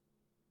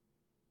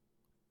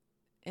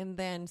 And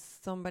then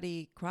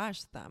somebody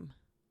crashed them.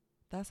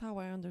 That's how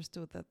I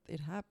understood that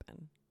it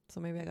happened. So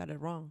maybe I got it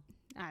wrong.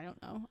 I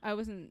don't know. I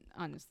wasn't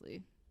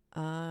honestly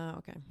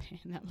Okay.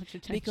 paying that much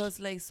attention. Because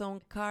like some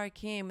car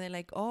came, they're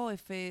like, oh,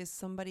 if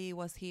somebody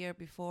was here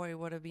before, it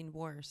would have been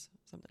worse.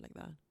 Something like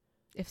that.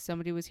 if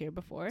somebody was here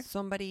before.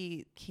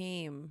 Somebody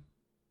came.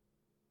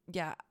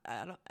 Yeah,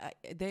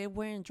 they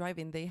weren't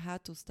driving. They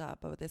had to stop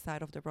at the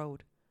side of the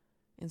road,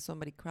 and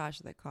somebody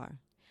crashed their car.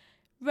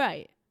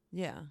 Right.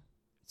 Yeah.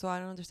 So I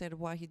don't understand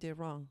why he did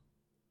wrong.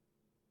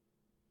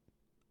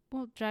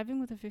 Well, driving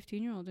with a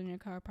 15-year-old in your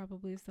car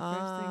probably is the first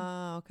thing.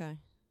 Ah, okay.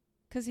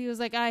 Because he was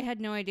like, I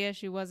had no idea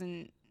she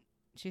wasn't.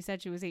 She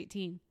said she was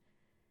 18.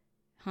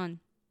 Hun,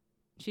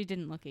 she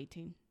didn't look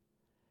 18.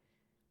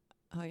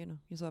 How you know?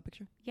 You saw a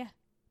picture?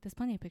 There's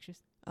plenty of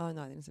pictures. Oh,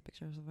 no, I didn't see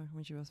pictures of her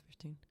when she was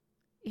 15.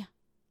 Yeah.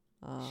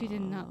 She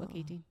did not look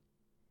 18.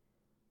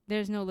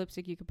 There's no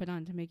lipstick you could put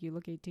on to make you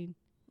look 18.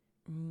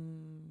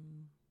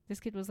 Mm. This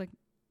kid was like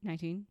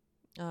 19,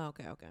 Oh,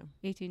 okay, okay.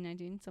 18,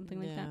 19, something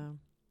like that. Yeah.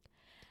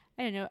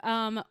 I don't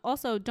know.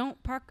 Also,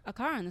 don't park a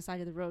car on the side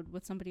of the road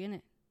with somebody in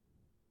it.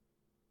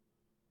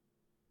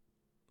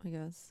 I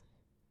guess.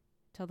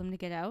 Tell them to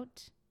get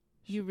out.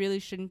 You really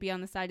shouldn't be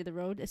on the side of the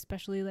road,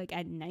 especially like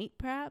at night,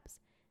 perhaps.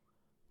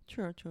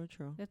 True.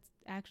 That's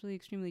actually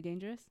extremely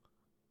dangerous.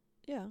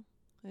 Yeah,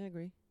 I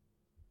agree.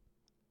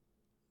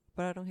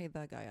 But I don't hate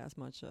that guy as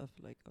much of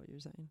like what you're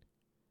saying.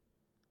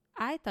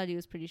 I thought he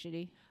was pretty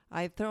shitty.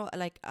 I throw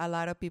like a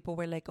lot of people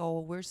were like,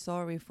 "Oh, we're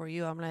sorry for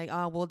you." I'm like,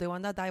 "Oh, well, the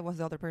one that died was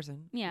the other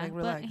person." Yeah, like, but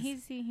relax.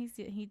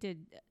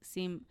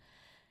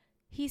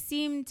 he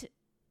seemed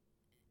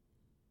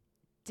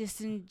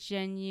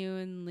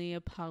disingenuinely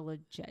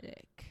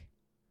apologetic.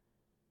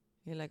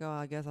 You're like, "Oh,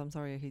 I guess I'm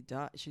sorry.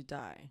 She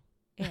died."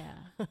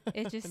 Yeah,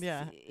 it just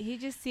Yeah. he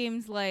just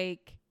seems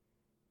like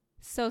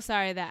so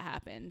sorry that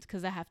happened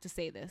because I have to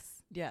say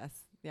this. Yes,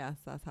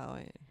 that's how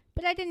I.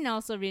 But I didn't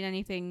also read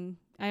anything.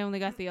 I only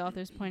got the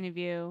author's point of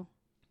view.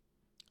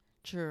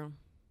 True.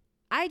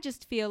 I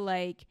just feel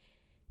like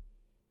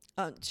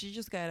She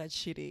just got a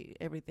shitty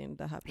everything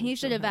that happened. he to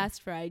should have her.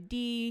 asked for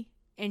ID,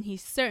 and he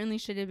certainly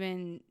should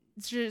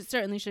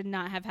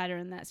not have had her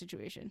in that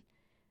situation.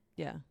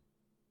 Yeah,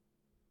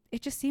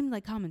 It just seemed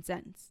like common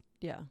sense.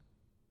 yeah.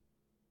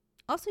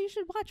 Also, you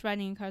should watch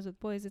Riding in Cars with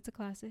Boys. It's a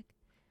classic.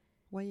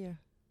 What year?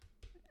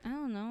 I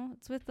don't know.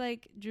 It's with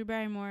like Drew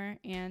Barrymore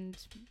and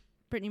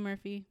Brittany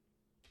Murphy.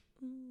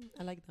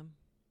 I like them.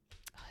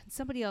 And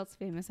somebody else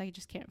famous. I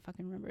just can't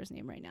fucking remember his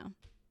name right now.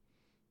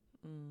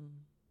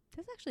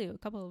 There's actually a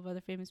couple of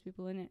other famous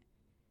people in it.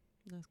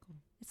 That's cool.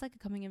 It's like a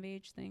coming of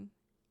age thing.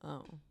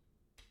 Oh.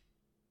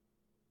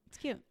 It's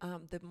cute.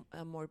 The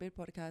Morbid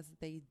podcast,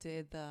 they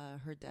did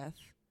her death.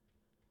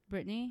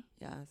 Brittany?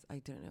 Yes, I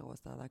didn't know it was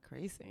that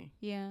crazy.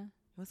 Yeah.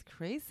 It was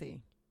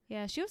crazy.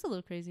 Yeah, she was a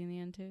little crazy in the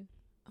end too.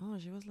 Oh,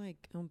 she was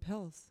like on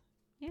pills.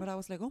 Yeah. But I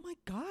was like, oh my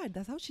God,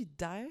 that's how she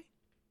died?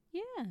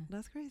 Yeah.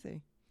 That's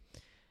crazy.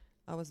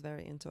 I was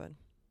very into it.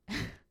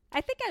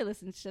 I think I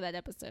listened to that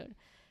episode.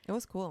 It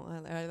was cool.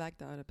 I liked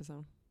that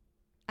episode.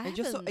 I It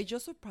just haven't- it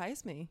just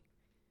surprised me.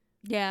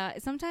 Yeah,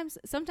 sometimes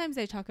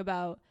they talk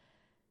about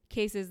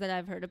cases that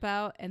I've heard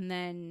about, and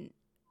then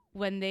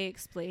when they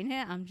explain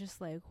it, I'm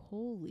just like,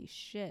 holy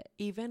shit.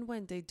 Even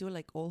when they do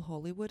like all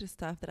Hollywood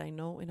stuff that I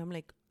know, and I'm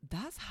like,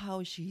 that's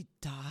how she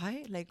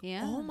died. Like,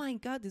 Yeah. oh my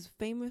god, this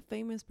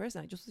famous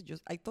person.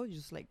 I thought you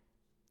just like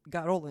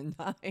got old and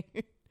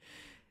died.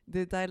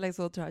 They died like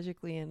so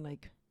tragically in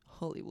like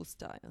Hollywood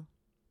style.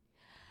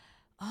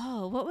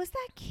 Oh, what was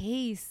that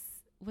case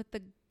with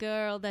the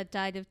girl that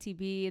died of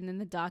TB and then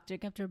the doctor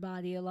kept her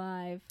body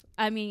alive?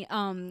 I mean,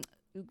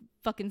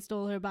 fucking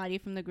stole her body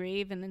from the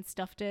grave and then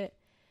stuffed it.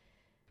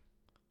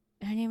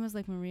 Her name was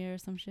like Maria or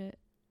some shit.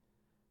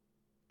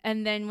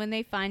 And then when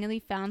they finally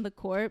found the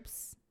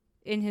corpse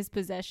in his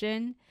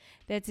possession,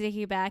 they had to take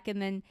it back,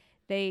 and then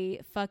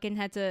they fucking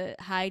had to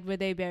hide where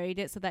they buried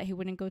it so that he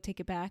wouldn't go take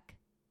it back.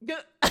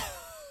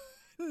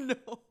 No.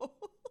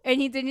 And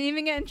he didn't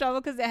even get in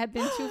trouble because it had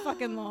been too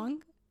fucking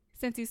long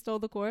since he stole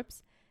the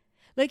corpse.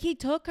 Like, he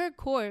took her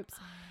corpse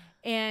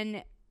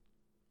and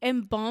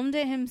embalmed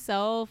it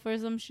himself or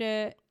some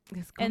shit,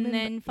 and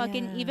then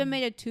fucking even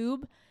made a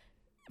tube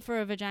for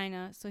a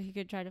vagina so he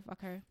could try to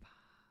fuck her.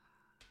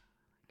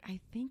 I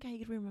think I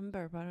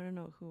remember, but I don't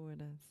know who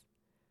it is.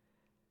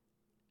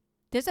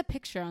 There's a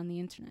picture on the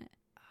internet.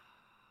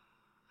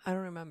 I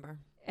don't remember.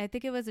 I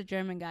think it was a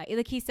German guy.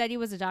 Like, he said he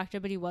was a doctor,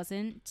 but he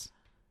wasn't.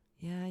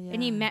 Yeah.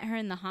 And he met her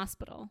in the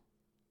hospital.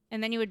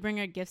 And then he would bring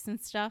her gifts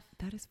and stuff.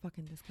 That is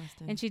fucking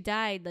disgusting. And she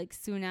died, like,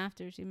 soon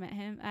after she met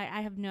him.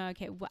 I have no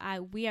idea.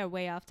 We are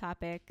way off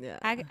topic. Yeah.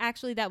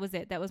 Actually, that was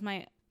it. That was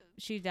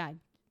she died.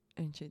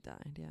 And she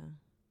died, yeah.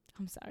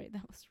 I'm sorry.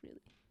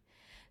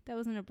 That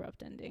was an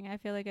abrupt ending. I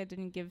feel like I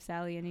didn't give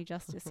Sally any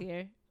justice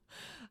here.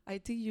 I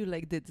think you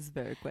like did this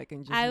very quick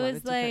and just I wanted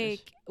was to finish.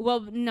 like,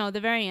 well, no, the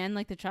very end,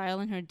 like the trial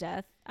and her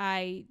death,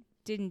 I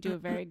didn't do a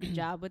very good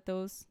job with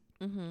those.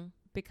 Mm-hmm.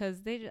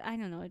 Because I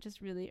don't know, it just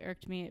really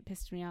irked me. It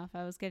pissed me off.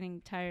 I was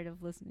getting tired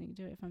of listening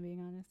to it, if I'm being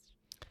honest.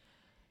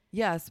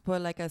 Yes,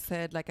 but like I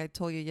said, like I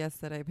told you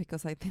yesterday,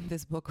 because I think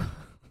this book,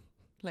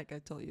 like I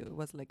told you, it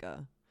was like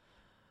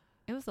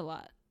It was a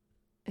lot.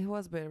 it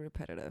was very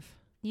repetitive.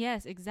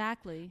 Yes,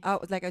 exactly.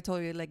 Like I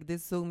told you, like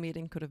this Zoom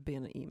meeting could have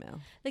been an email.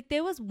 Like,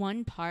 there was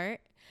one part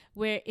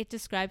where it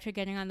described her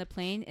getting on the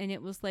plane, and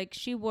it was like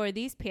she wore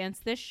these pants,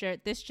 this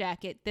shirt, this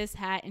jacket, this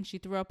hat, and she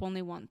threw up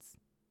only once.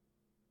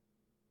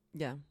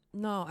 Yeah.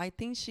 No, I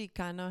think she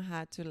kind of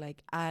had to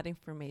like add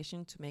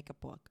information to make a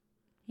book.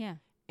 Yeah.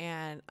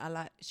 And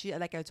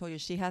like I told you,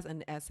 she has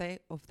an essay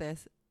of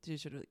this. You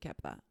should have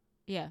kept that.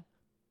 Yeah.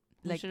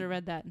 I Like, should have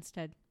read that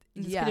instead.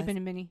 This could yes, have been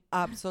a mini.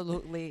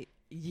 absolutely.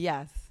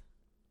 Yes.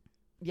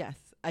 Yes,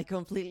 I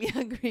completely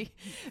agree.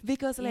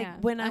 Because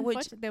like when I would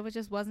there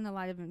just wasn't a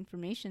lot of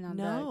information on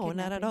no,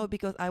 not at all.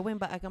 Because I went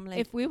back, I'm like,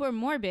 if we were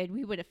morbid,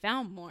 we would have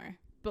found more,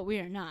 but we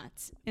are not.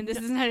 And this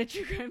is not a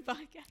true crime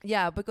podcast.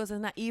 yeah, because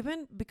it's not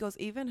even because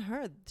even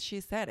her,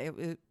 she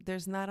said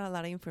there's not a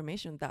lot of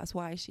information. That's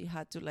why she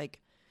had to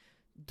like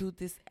do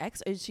this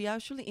she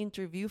actually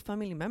interviewed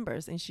family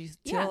members, and she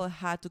still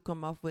had to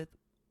come up with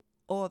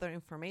other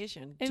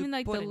information. Even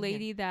like put the in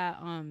lady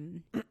that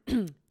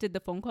did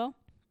the phone call.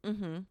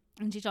 Mm-hmm.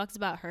 And she talks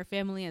about her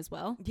family as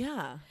well.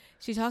 Yeah.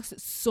 She talks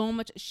so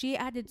much. She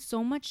added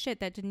so much shit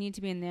that didn't need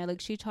to be in there.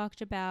 Like, she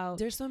talked about...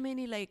 There's so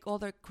many, like,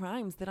 other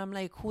crimes that I'm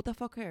like, who the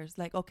fuck cares?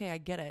 Like, okay, I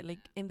get it. Like,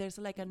 and there's,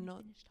 like, a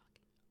note...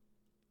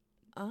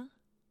 I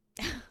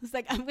was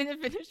like, I'm going to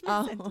finish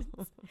my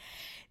sentence.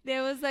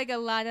 There was, like, a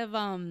lot of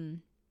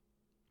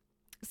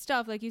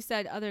stuff, like you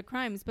said, other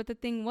crimes. But the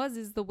thing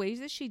is the ways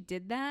that she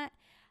did that,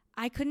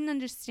 I couldn't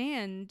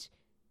understand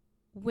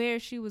where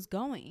she was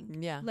going.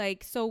 Yeah.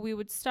 Like, so we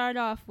would start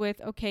off with,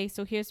 okay,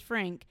 so here's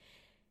Frank,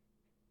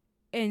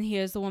 and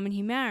here's the woman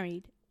he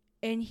married,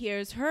 and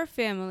here's her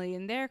family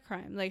and their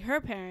crime, like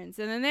her parents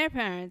and then their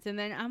parents, and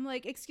then I'm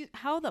like, excuse,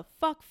 how the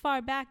fuck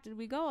far back did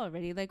we go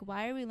already? Like,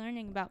 why are we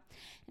learning about?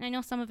 And I know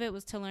some of it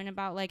was to learn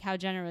about like how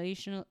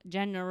generationally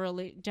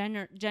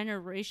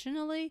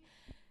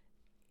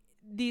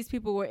these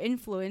people were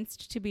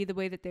influenced to be the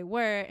way that they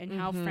were, and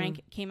how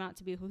Frank came out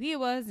to be who he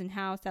was, and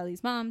how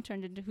Sally's mom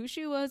turned into who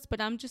she was. But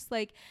I'm just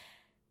like,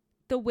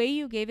 the way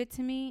you gave it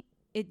to me,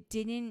 it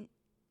didn't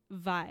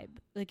vibe.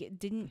 Like,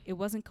 it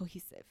wasn't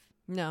cohesive.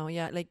 No,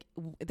 yeah, like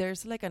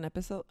there's like an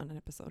episode,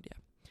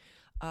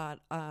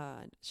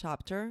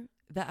 chapter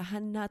that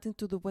had nothing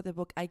to do with the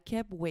book. I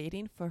kept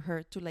waiting for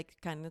her to like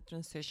kind of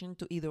transition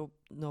to either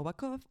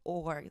Novakov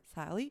or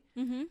Sally,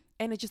 Mm-hmm.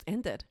 and it just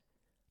ended.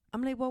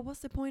 I'm like, well,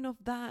 what's the point of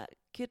that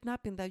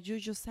kidnapping that you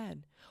just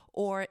said?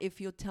 Or if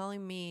you're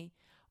telling me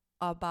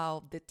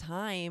about the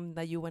time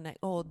that you went like,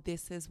 oh,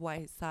 this is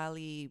why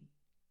Sally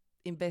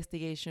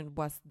investigation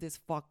was this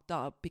fucked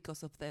up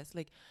because of this.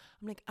 Like,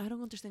 I'm like, I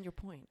don't understand your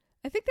point.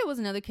 I think there was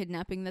another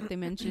kidnapping that they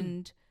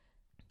mentioned.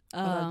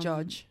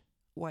 Judge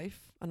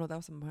wife. I know that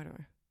was a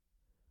murder.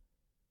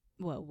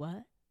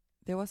 What?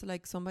 There was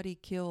like somebody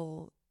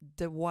killed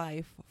the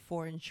wife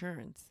for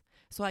insurance.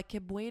 So I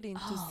kept waiting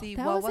to see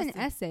that what was an the-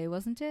 essay,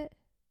 wasn't it?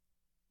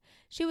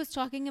 She was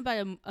talking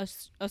about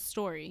a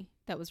story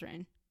that was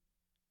written,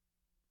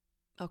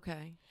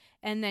 Okay.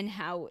 and then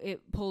how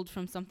it pulled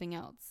from something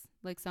else,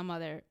 like some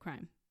other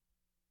crime.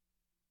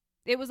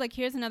 It was like,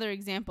 here's another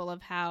example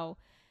of how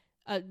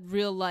a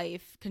real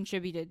life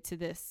contributed to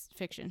this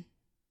fiction.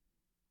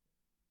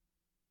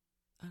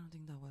 I don't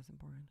think that was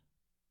important.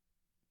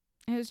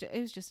 It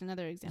was just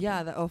another example.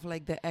 Yeah, of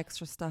like the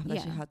extra stuff that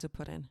she Yeah. had to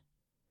put in.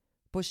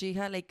 But she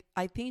had like,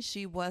 I think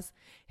she was,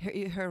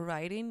 her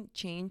writing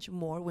changed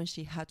more when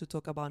she had to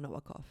talk about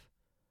Novakov.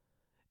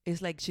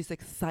 It's like she's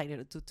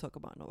excited to talk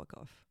about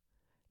Novakov.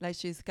 Like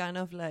she's kind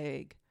of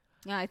like,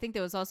 Yeah, I think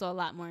there was also a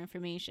lot more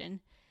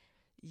information.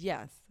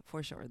 yes,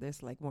 for sure.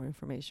 There's like more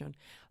information.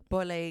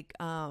 But like,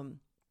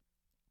 when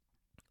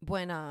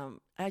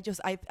I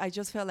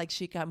just felt like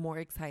she got more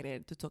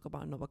excited to talk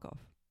about Novakov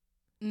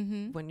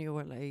Mm-hmm. when you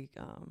were like,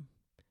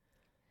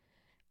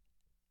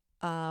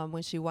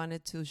 when she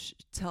wanted to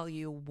tell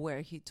you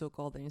where he took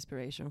all the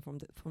inspiration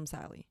from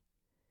Sally.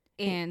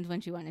 And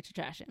when she wanted to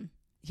trash him.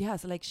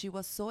 Yes, like she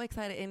was so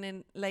excited. And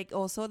then like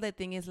also the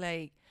thing is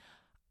like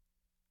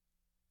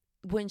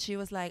when she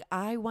was like,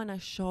 I want to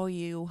show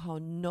you how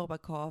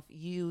Novakov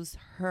used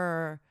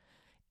her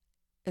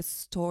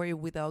story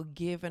without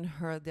giving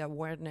her the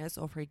awareness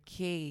of her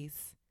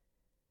case.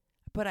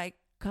 But I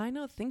kind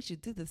of think she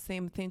did the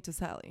same thing to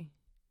Sally.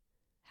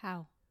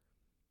 How?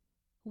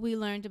 We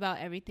learned about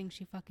everything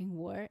she fucking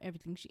wore,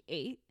 everything she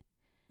ate.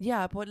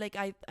 Yeah, but like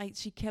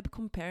she kept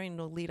comparing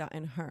Lolita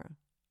and her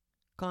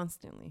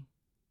constantly.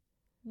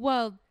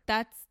 Well,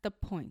 that's the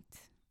point.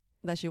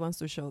 That she wants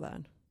to show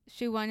that.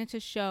 She wanted to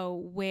show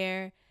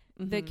where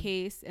the Mhm.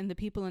 case and the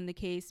people in the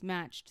case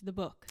matched the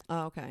book.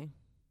 Oh, okay.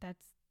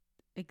 That's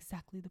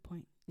exactly the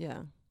point.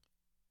 Yeah.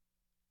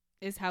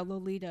 Is how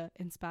Lolita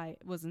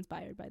was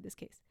inspired by this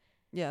case.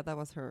 Yeah, that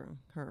was her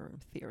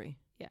theory.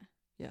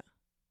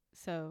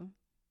 So,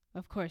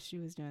 of course, she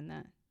was doing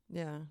that.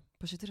 Yeah,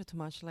 but she did it too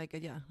much. Like,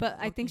 yeah. But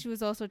I think she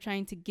was also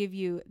trying to give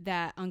you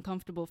that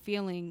uncomfortable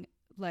feeling,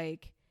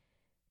 like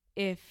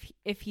if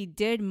he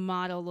did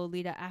model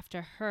Lolita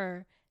after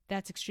her,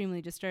 that's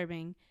extremely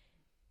disturbing.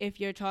 If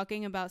you're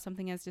talking about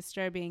something as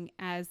disturbing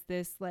as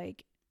this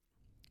like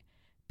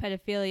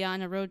pedophilia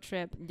on a road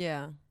trip,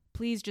 Yeah.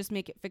 please just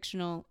make it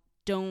fictional.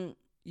 Don't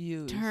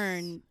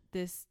turn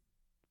this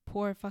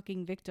poor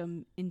fucking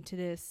victim into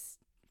this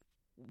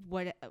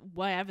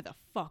whatever the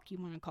fuck you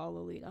want to call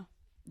Lolita.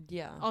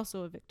 Yeah.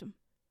 Also a victim.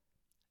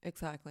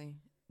 Exactly.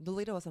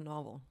 Lolita was a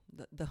novel.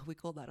 We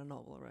call that a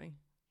novel, right?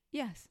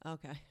 Yes.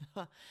 Okay.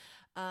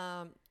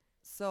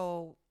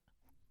 So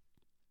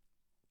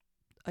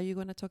are you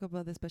going to talk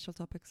about the special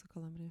topics of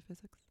calamity and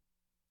physics?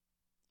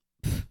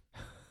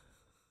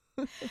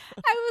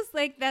 I was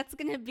like, that's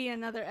going to be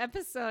another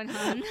episode,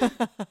 hon.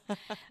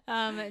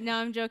 No,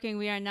 I'm joking.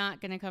 We are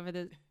not going to cover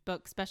the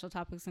book Special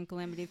Topics in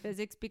Calamity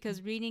Physics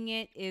because reading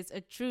it is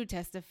a true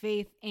test of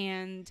faith,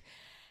 and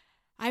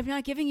I'm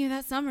not giving you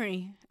that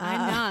summary.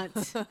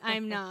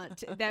 I'm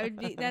not.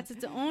 That's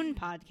its own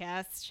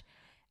podcast.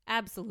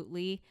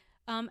 Absolutely.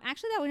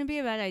 Actually, that wouldn't be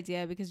a bad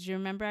idea because do you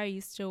remember I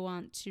used to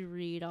want to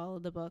read all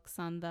of the books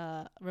on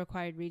the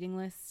required reading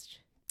list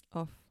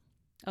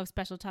Of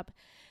Special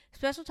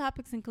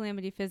Topics in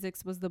Calamity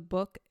Physics was the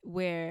book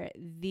where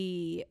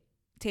the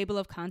table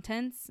of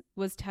contents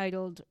was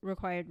titled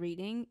required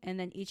reading, and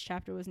then each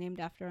chapter was named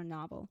after a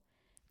novel.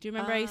 Do you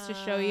remember I used to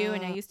show you,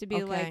 and I used to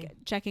be like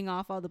checking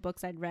off all the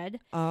books I'd read?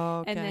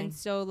 okay. And then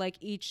so like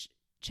each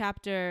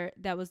chapter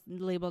that was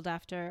labeled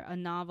after a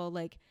novel,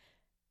 like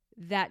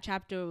that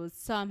chapter was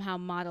somehow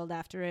modeled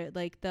after it.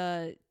 Like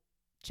the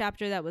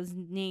chapter that was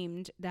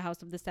named The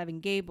House of the Seven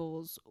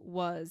Gables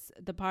was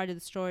the part of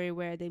the story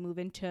where they move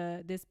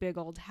into this big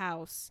old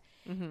house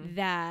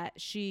that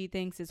she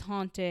thinks is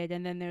haunted,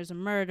 and then there's a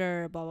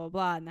murder, blah blah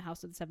blah, and the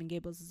House of the Seven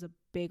Gables is a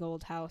big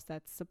old house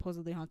that's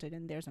supposedly haunted,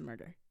 and there's a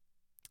murder.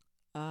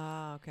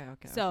 Okay.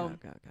 So,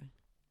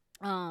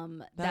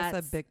 okay. That's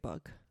a big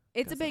book.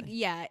 It's a big,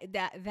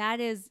 that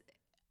is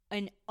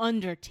an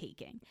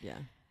undertaking. Yeah.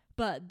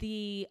 But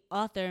the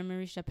author,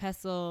 Marisha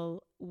Pessl,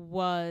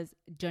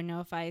 don't know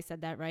if I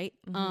said that right,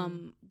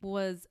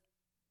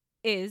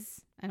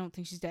 is, I don't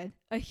think she's dead,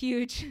 a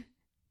huge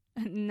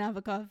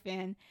Nabokov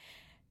fan,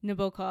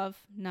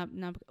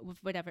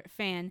 whatever,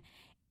 fan.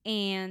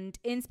 And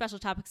in Special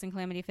Topics in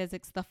Calamity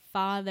Physics, the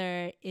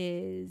father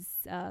is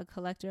a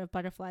collector of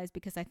butterflies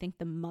because I think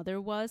the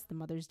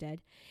mother's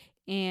dead.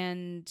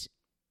 And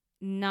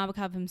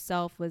Nabokov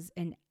himself was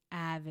an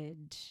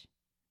avid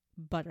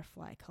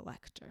butterfly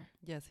collector.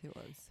 Yes, he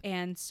was.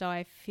 And so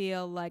I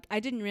feel like I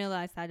didn't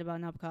realize that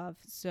about Nabokov.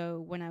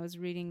 So when I was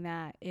reading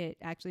that, it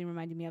actually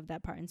reminded me of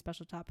that part in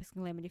Special Topics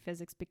in Calamity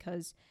Physics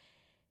because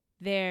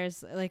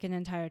there's like an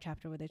entire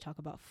chapter where they talk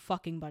about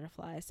fucking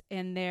butterflies.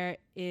 And there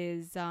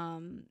is,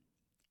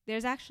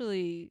 there's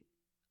actually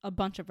a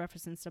bunch of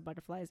references to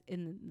butterflies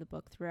in the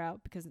book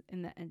throughout because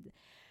in the end,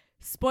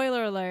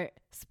 spoiler alert,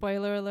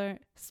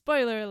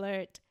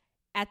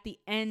 at the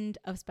end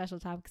of Special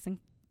Topics in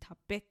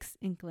topics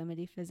in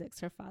calamity physics,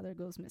 her father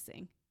goes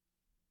missing.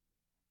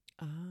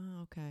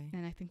 Ah, okay.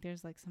 And I think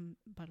there's like some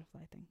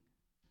butterfly thing.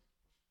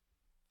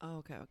 Oh,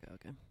 okay.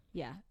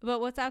 Yeah. But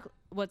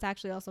what's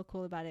actually also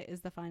cool about it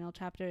is the final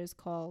chapter is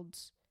called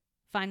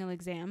Final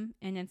Exam.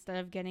 And instead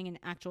of getting an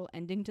actual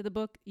ending to the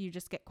book, you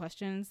just get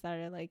questions that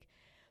are like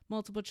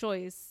multiple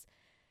choice.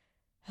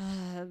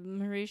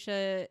 Blue,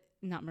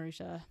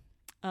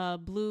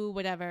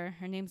 whatever.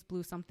 Her name's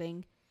Blue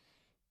something.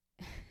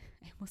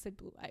 I almost said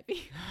Blue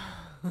Ivy.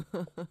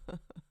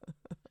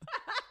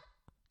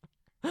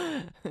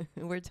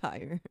 We're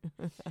tired.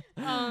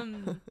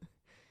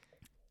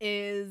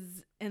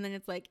 And then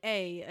it's like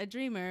a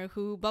dreamer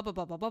who blah blah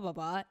blah blah blah blah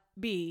blah.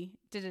 B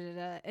da da da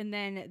da. And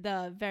then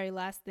the very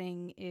last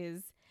thing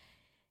is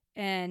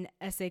an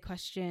essay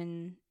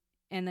question,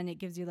 and then it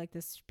gives you like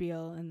this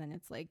spiel, and then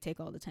it's like take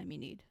all the time you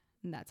need,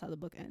 and that's how the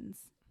book ends.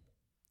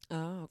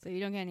 Oh, So you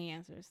don't get any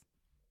answers.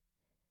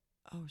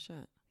 oh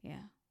shit.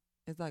 Yeah.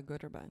 Is that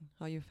good or bad?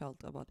 How you felt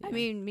about the I end?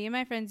 mean, me and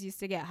my friends used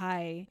to get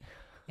high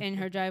in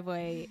her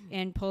driveway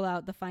and pull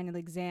out the final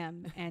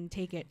exam and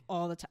take it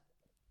all the time.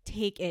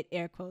 Take it,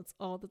 air quotes,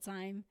 all the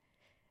time.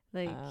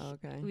 Like,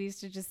 okay. we used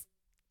to just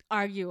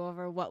argue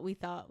over what we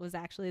thought was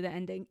actually the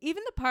ending.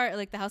 Even the part,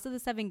 like, the House of the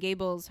Seven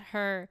Gables,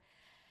 the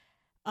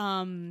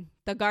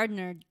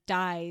gardener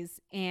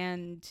dies,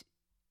 and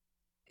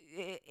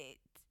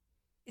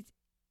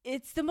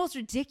it's the most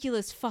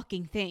ridiculous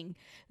fucking thing.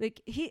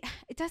 Like,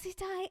 does he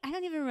die? I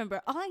don't even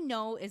remember. All I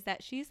know is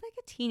that she's like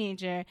a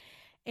teenager,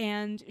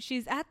 and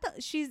she's in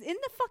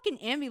the fucking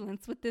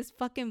ambulance with this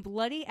fucking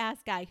bloody ass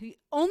guy who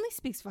only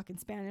speaks fucking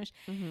Spanish.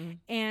 Mm-hmm.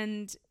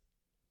 And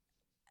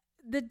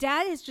the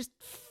dad is just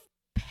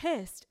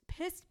pissed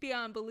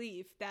beyond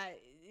belief that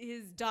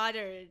his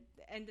daughter,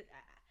 and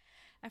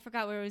I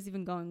forgot where I was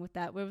even going with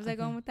that. Where was I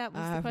going with that?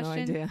 What's I the have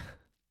question? no idea.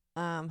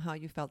 How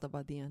you felt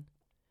about the end?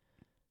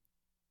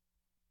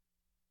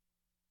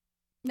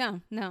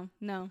 No.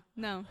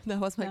 That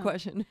was my No.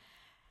 question.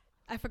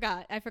 I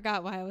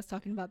forgot why I was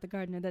talking about the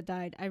gardener that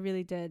died. I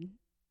really did.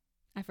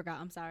 I forgot.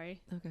 I'm sorry.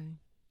 Okay.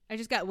 I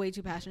just got way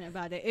too passionate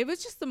about it. It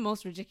was just the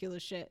most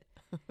ridiculous shit.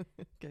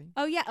 Okay.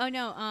 Oh yeah. Oh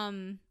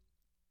no.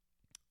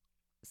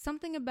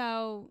 Something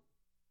about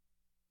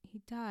he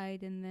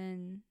died and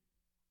then.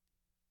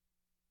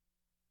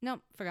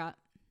 Nope, forgot.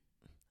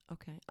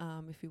 Okay.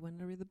 If you want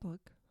to read the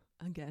book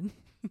again.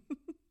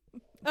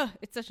 Oh,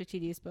 it's such a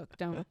tedious book.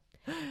 Don't.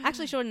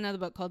 Actually showed another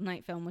book called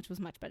Night Film, which was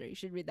much better. You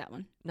should read that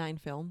one. 9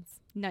 films.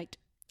 Night.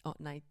 Oh,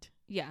 night.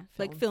 Yeah, Films.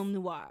 like film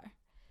noir.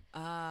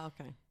 Ah,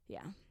 okay.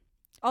 Yeah.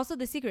 Also,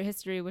 The Secret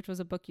History, which was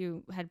a book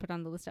you had put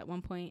on the list at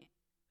one point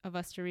of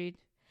us to read.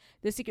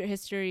 The Secret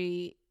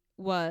History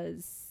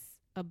was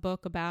a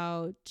book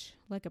about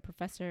like a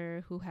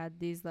professor who had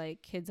these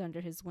like kids under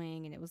his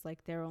wing, and it was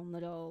like their own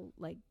little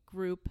like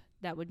group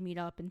that would meet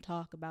up and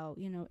talk about,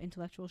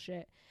 intellectual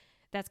shit.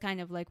 That's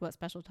kind of like what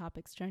Special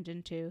Topics turned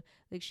into.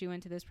 Like, she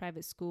went to this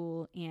private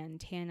school,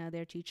 and Hannah,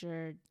 their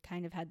teacher,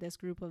 kind of had this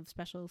group of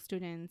special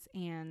students,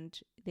 and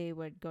they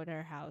would go to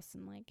her house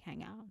and like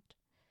hang out.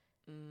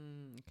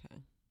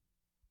 Okay.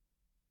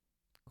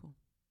 Cool.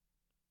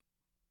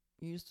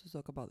 You used to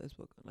talk about this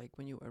book like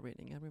when you were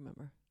reading. I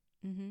remember.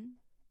 Mm-hmm.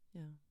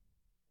 Yeah.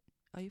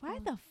 Are you? Why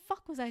the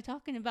fuck was I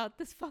talking about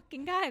this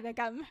fucking guy that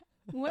got?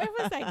 Where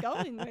was I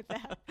going with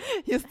that?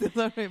 You still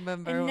don't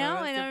remember? No,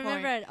 I don't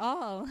remember at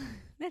all.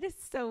 That is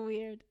so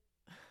weird.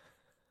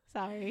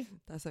 Sorry.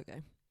 That's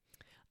okay.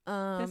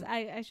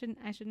 I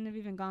shouldn't have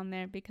even gone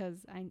there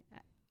because I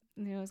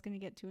knew I was gonna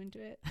get too into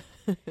it.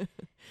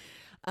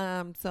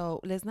 So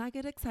let's not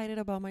get excited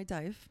about my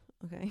dive.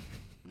 Okay.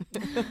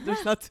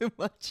 There's not too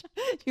much.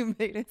 You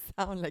made it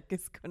sound like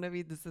it's gonna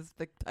be this is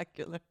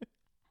spectacular.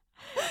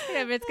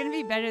 Yeah, but it's gonna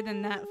be better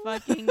than that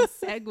fucking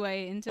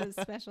segue into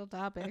Special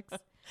Topics.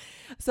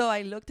 So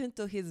I looked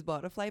into his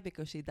butterfly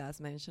because she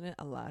does mention it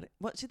a lot.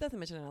 Well, she doesn't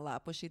mention it a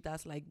lot, but she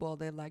does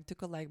they like to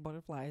collect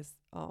butterflies.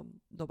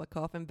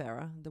 Novakov and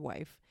Vera, the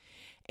wife.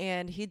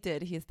 And he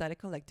started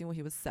collecting when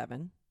he was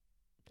 7.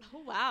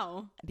 Oh,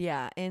 wow.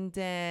 Yeah. And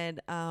then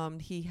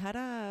he had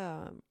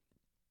I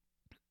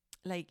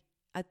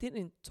think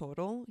in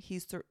total,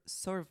 he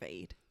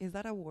surveyed. Is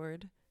that a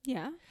word?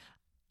 Yeah.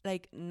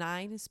 Like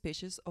 9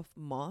 species of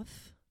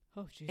moth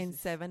Oh, Jesus. and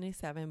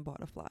 77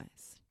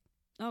 butterflies.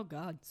 Oh,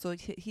 God. So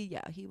he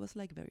was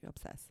like very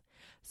obsessed.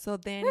 So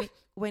then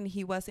when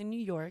he was in New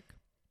York,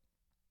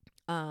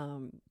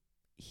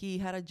 he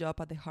had a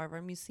job at the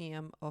Harvard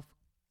Museum of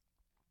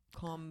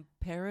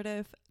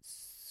Comparative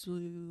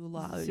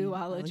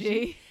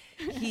Zoology.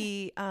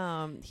 He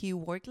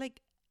worked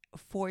like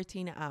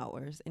 14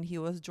 hours, and he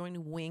was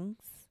drawing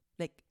wings,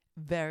 like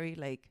very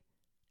like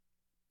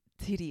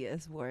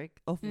tedious work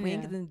of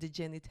wings and the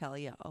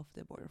genitalia of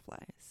the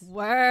butterflies.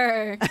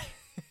 Work.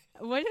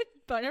 What did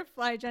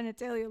butterfly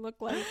genitalia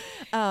look like?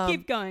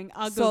 Keep going.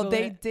 I'll Google So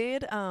they it.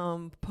 did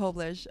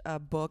publish a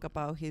book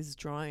about his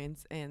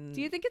drawings. And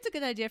Do you think it's a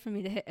good idea for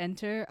me to hit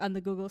enter on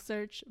the Google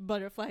search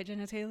butterfly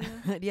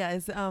genitalia? yeah,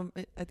 it's I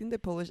think they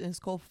published, and it's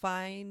called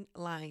Fine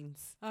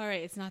Lines. All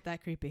right, it's not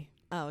that creepy.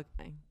 Oh,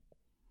 okay.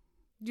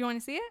 Do you want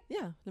to see it?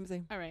 Yeah, let me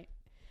see. All right.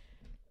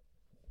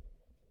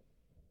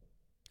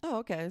 Oh,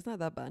 okay. It's not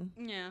that bad.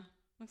 Yeah.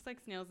 Looks like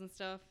snails and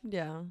stuff.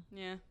 Yeah.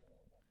 Yeah.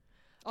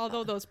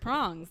 Although those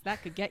prongs,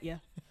 that could get you.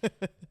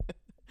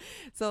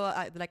 So,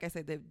 like I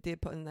said, they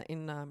did put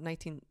in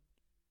 19.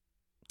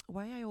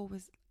 Why I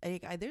always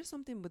there's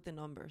something with the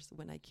numbers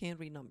when I can't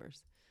read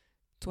numbers.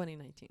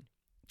 2019.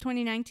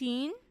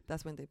 2019?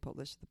 That's when they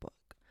published the book.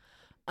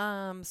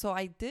 So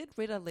I did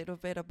read a little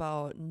bit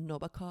about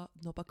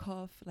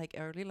Nabokov, like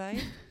early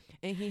life,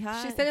 and he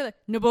had. She said it like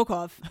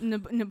Nabokov.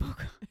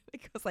 Nabokov.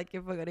 Because I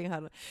keep forgetting how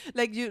to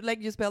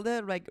you spelled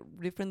it like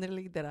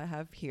differently that I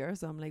have here.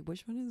 So I'm like,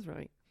 which one is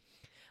right?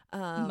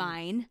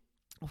 Mine.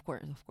 Of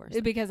course.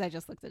 Because I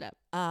just looked it up.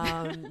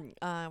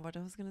 What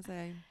I was gonna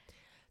say.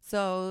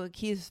 So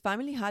his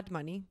family had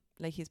money,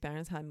 like his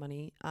parents had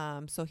money.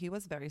 So he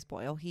was very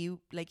spoiled. He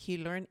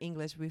learned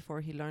English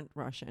before he learned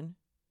Russian.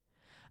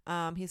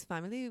 His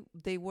family,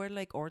 they were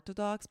like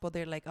Orthodox, but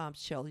they're like,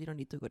 chill, you don't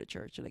need to go to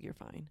church, like you're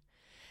fine.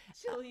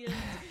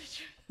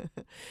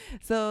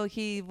 So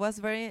he was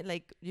very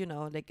like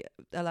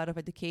a lot of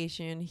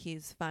education.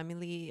 His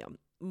family,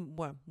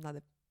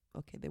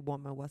 the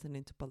woman wasn't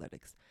into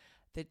politics.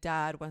 The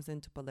dad was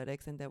into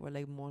politics, and they were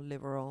like more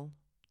liberal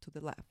to the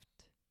left.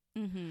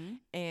 Mm-hmm.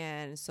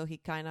 And so he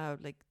kind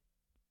of like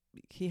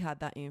he had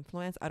that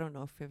influence. I don't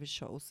know if it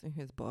shows in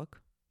his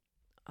book.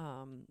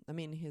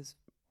 His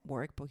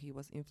work, but he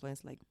was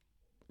influenced like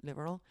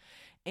liberal,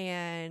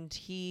 and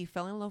he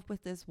fell in love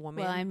with this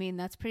woman. Well, I mean,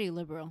 that's pretty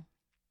liberal.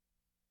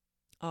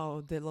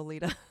 Oh, the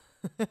Lolita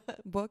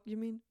book, you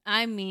mean?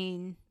 I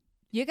mean,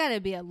 you gotta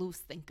be a loose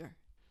thinker.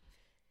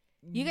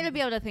 You gotta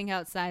be able to think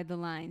outside the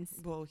lines.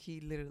 Well,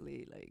 he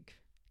literally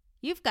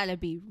You've gotta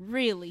be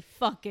really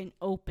fucking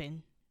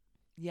open.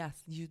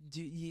 Yes, you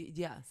do.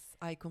 Yes,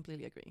 I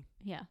completely agree.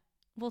 Yeah.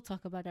 We'll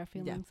talk about our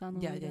feelings on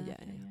the yeah.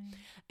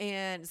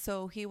 And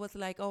so he was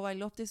like, oh, I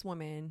love this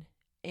woman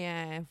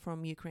and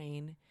from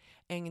Ukraine.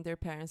 And their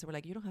parents were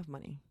like, you don't have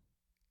money,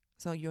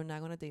 so you're not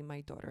going to date my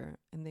daughter.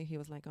 And then he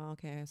was like, oh,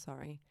 okay,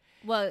 sorry.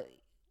 Well,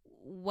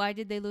 why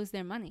did they lose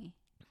their money?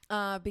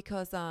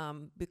 Because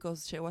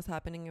shit was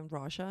happening in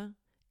Russia.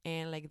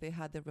 And like they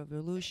had the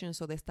revolution.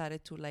 So they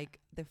started to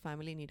the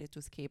family needed to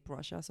escape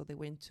Russia. So they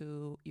went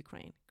to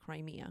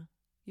Crimea.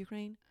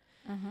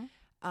 Uh-huh.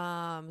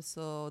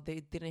 So they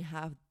didn't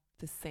have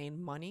the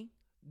same money.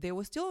 They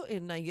were still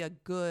in like a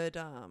good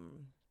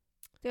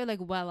They're like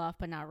well off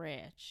but not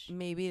rich.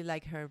 maybe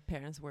like her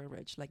parents were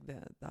rich, like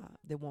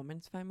the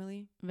woman's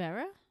family.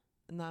 Vera?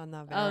 No,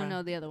 not Vera. Oh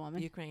no, the other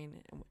woman.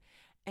 Ukraine.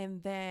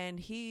 And then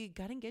he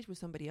got engaged with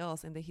somebody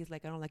else, and then he's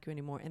like, I don't like you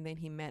anymore. And then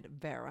he met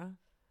Vera.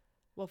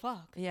 Well,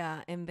 fuck.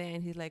 Yeah, and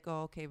then he's like,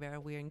 oh, okay, Vera,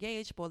 we're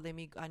engaged, but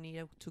I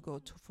need to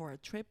go for a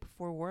trip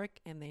for work.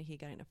 And then he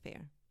got an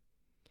affair.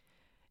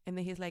 And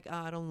then he's like, oh,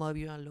 I don't love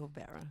you, I love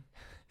Vera.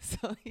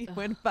 So he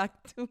went back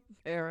to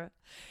Vera.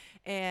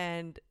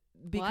 And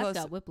I've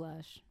got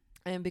whiplash.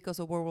 And because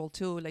of World War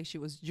II, like she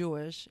was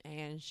Jewish,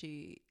 and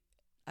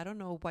I don't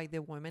know why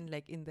the woman,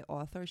 like in the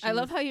author. I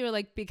love how you were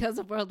like, because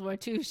of World War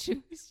II,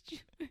 she was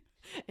Jewish.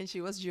 And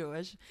she was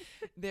Jewish.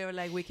 They were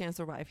like, we can't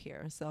survive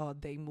here. So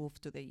they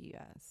moved to the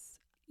U.S.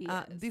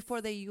 Yes.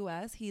 Before the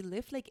U.S., he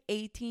lived like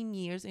 18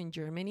 years in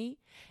Germany,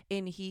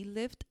 and he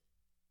lived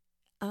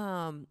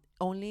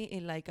only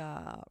in like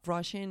a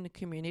Russian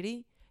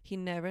community. He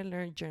never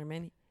learned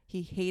German.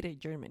 He hated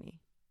Germany.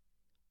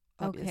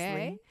 Obviously.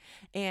 Okay.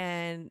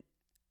 And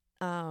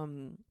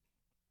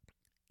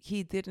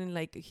he didn't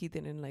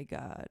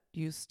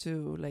used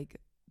to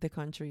like the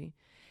country,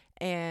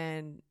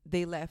 and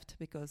they left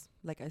because,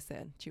 like I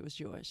said, she was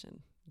Jewish, and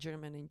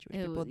German and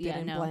Jewish people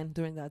didn't blend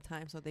during that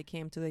time, so they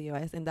came to the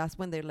U.S. and that's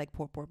when they're like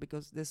poor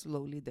because they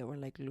were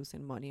like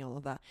losing money, all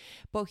of that.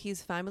 But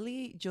his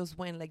family just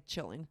went like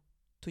chilling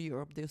to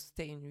Europe. They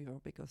stay in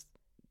Europe because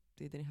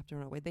they didn't have to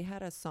run away. They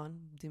had a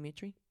son,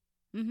 Dimitri.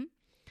 Mm-hmm.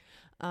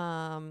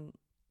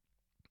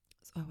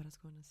 So what I was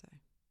going to say.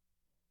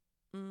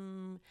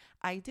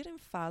 I didn't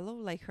follow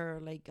like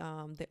her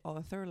the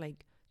author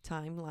like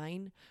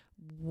timeline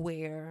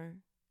where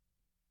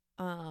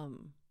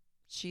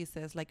she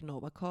says like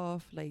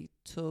Nabokov like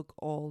took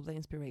all the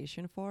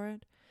inspiration for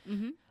it.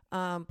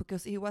 Mm-hmm.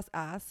 Because he was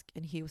asked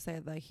and he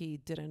said that he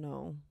didn't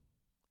know,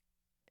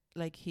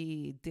 like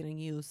he didn't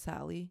use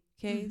Sally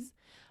case.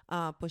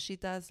 But she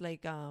does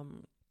like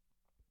kind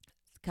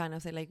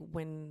of say like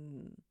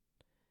when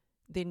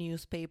the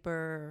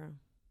newspaper,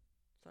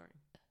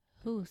 sorry,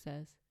 who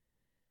says?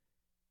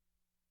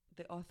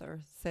 The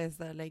author says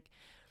that like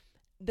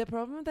the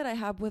problem that I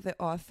have with the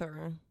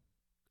author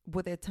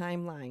with the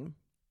timeline,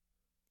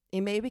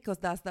 it may be because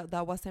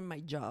that wasn't my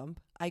job.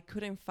 I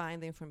couldn't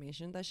find the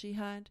information that she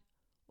had.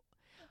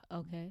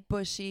 Okay.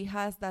 But she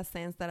has that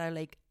sense that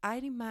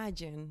I'd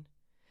imagine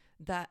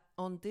that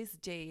on this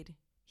date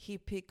he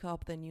picked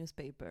up the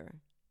newspaper.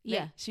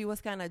 Yeah. Like, she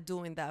was kind of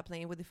doing that,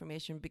 playing with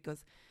information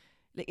because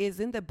like, it's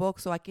in the book,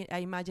 so I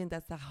imagine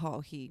that's how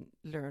he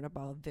learned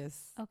about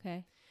this.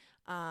 Okay.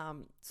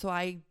 So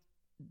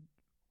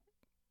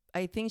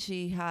I think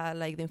she had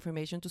like the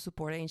information to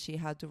support it, and she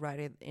had to write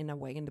it in a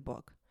way in the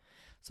book.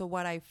 So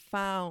what I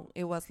found,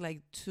 it was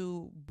like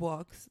two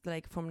books,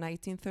 like from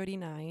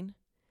 1939.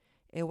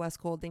 It was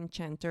called The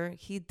Enchanter.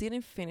 He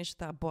didn't finish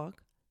that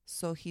book,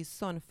 so his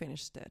son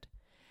finished it.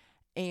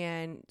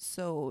 And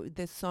so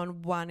the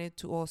son wanted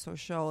to also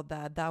show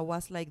that that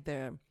was like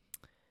the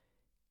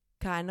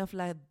kind of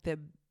like the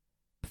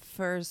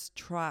first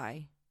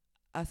try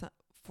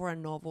for a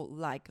novel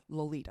like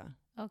Lolita.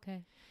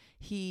 Okay.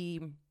 He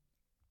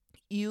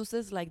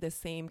uses like the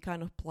same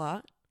kind of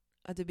plot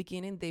at the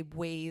beginning, the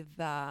way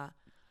that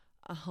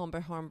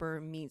Humbert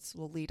Humbert meets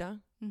Lolita.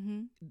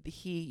 Mm-hmm.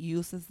 He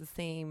uses the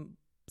same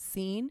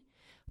scene,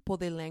 but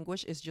the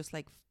language is just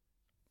like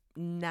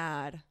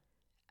not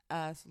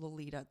as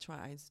Lolita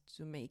tries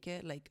to make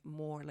it, like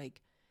more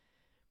like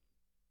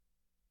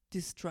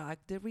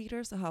distract the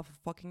readers of how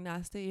fucking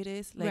nasty it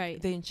is. Like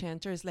Right. the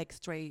Enchanter is like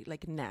straight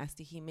like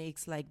nasty. He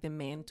makes like the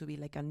man to be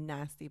like a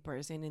nasty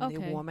person, and the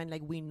Okay. woman,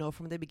 like we know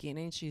from the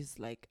beginning, she's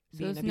like So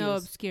being there's no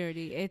abused.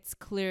 obscurity. It's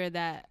clear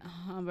that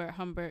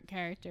Humbert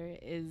character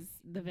is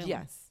the villain.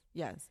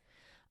 Yes.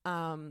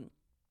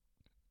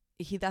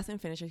 He doesn't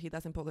finish it. He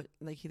doesn't publish.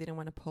 Like he didn't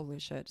want to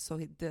publish it, so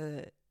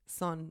the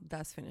son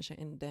does finish it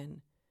and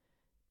then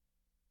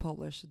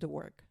publish the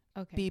work.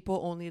 Okay. People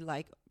only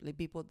like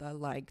people that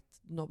liked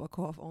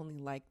Nabokov only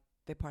liked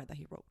the part that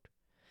he wrote,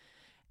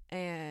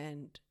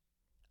 and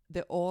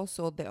the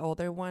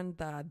other one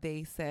that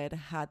they said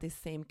had the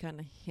same kind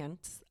of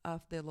hints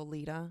of the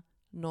Lolita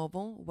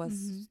novel was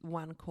Mhm.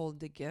 one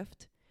called The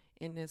Gift,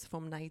 and it's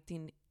from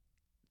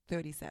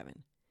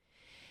 1937,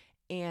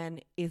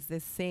 and it's the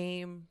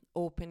same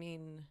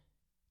opening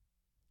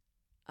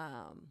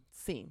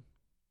scene.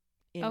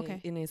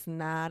 Okay. And it's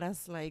not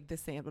as like the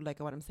same, like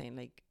what I'm saying,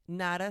 like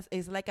not as,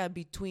 it's like a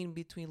between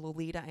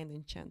Lolita and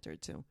Enchanter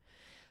too.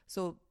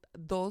 So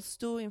those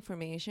two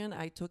information,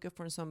 I took it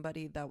from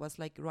somebody that was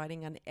like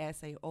writing an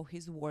essay of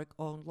his work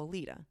on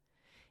Lolita,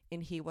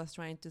 and he was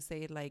trying to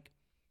say like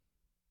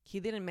he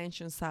didn't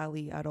mention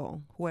Sally at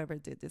all, whoever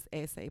did this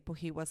essay, but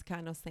he was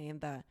kind of saying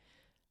that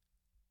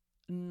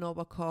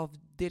Nabokov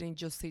didn't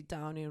just sit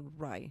down and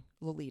write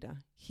Lolita.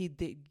 He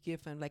did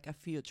give him like a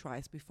few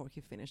tries before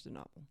he finished the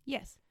novel.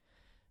 Yes.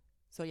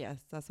 So yes,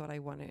 that's what I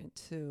wanted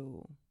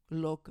to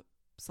look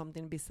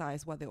something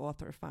besides what the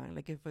author found.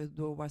 Like if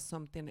there was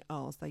something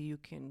else that you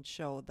can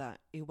show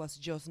that it was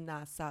just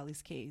not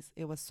Sally's case,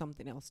 it was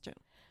something else too.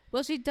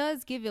 Well, she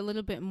does give you a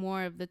little bit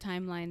more of the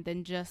timeline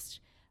than just.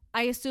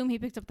 I assume he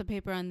picked up the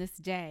paper on this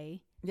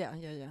day. Yeah.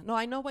 No,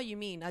 I know what you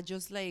mean. I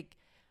just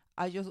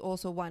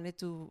also wanted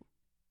to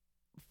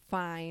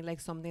find like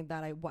something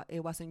that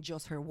it wasn't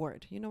just her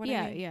word. You know what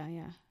I mean?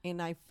 Yeah.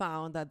 And I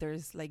found that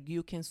there's like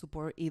you can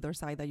support either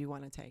side that you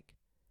want to take.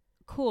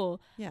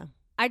 Cool. Yeah.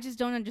 I just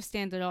don't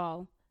understand at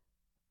all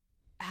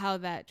how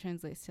that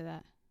translates to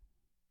that.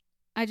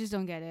 I just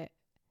don't get it.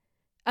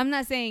 I'm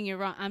not saying you're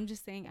wrong. I'm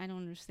just saying I don't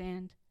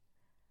understand.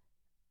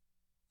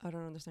 I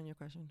don't understand your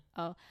question.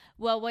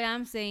 Well, what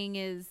I'm saying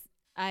is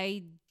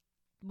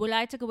what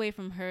I took away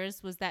from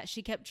hers was that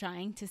she kept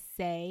trying to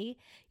say,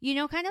 kind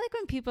of like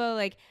when people are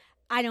like,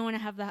 I don't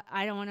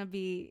want to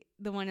be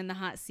the one in the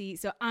hot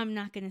seat. So I'm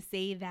not going to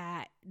say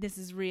that this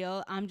is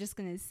real. I'm just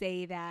going to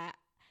say that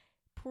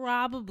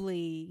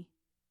probably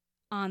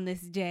on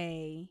this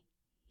day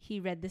he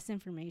read this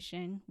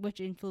information, which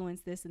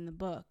influenced this in the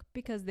book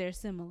because they're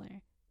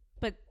similar,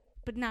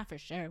 but not for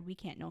sure. We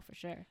can't know for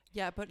sure.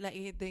 Yeah, but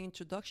like the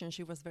introduction,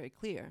 she was very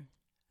clear.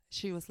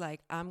 She was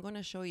like, I'm going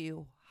to show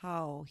you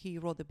how he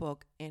wrote the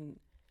book and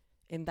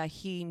that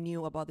he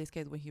knew about this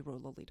case when he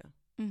wrote Lolita.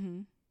 Mm-hmm.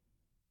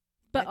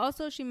 But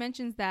also she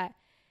mentions that,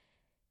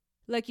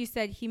 like you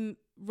said, he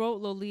wrote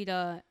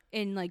Lolita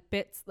in like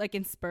bits, like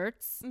in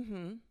spurts.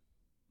 Mm-hmm.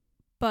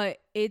 But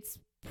it's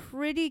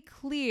pretty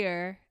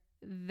clear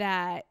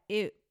that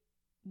it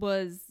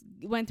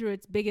went through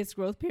its biggest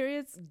growth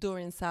periods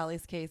During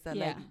Sally's case, that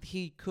Yeah. like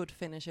he could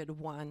finish it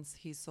once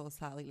he saw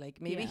Sally.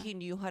 Like maybe Yeah. he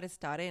knew how to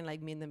start it and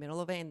like in the middle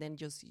of it and then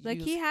just like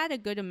use, he had a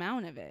good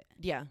amount of it.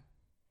 yeah.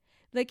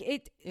 Like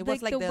it It like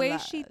was like the the way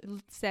she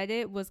said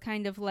it was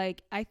kind of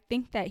like, I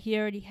think that he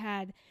already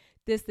had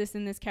this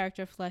and this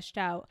character fleshed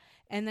out,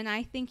 and then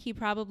I think he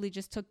probably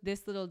just took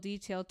this little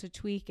detail to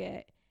tweak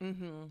it.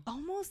 Mm-hmm.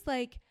 Almost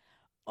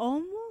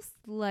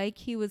like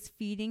he was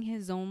feeding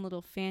his own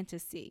little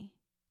fantasy.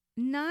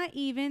 Not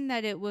even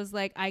that it was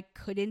like I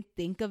couldn't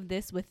think of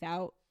this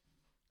without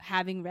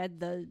having read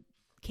the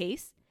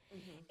case.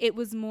 Mm-hmm. It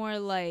was more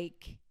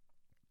like,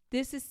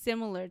 this is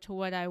similar to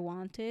what I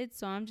wanted,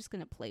 so I'm just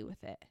going to play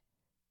with it.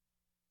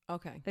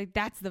 Okay. Like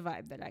that's the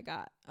vibe that I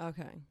got.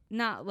 Okay.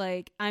 Not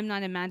like I'm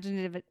not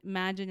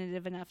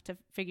imaginative enough to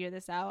figure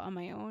this out on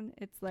my own.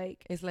 It's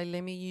like It's like,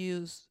 let me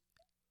use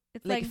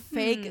it's like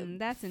fake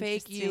that's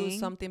fake interesting. use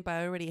something, but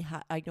I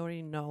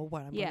already know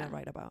what I'm Yeah. gonna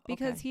write about.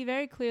 Because Okay. he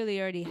very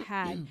clearly already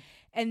had,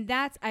 and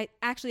I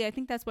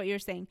think that's what you're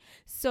saying.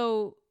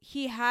 So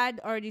he had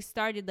already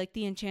started like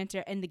The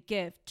Enchanter and The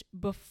Gift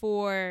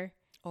before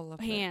All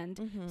of hand.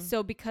 Mm-hmm.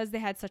 So because they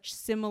had such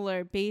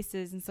similar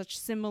bases and such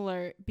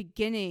similar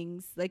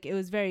beginnings, like it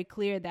was very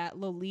clear that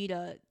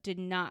Lolita did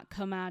not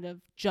come out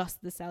of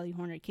just the Sally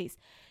Horner case,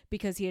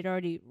 because he had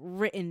already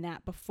written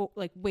that before,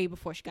 like way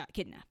before she got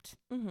kidnapped.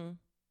 Mm-hmm.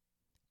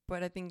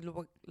 But I think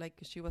like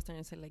she was trying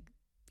to say, like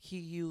he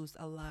used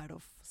a lot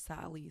of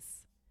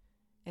Sally's,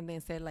 and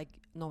then said like,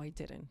 no, I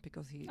didn't,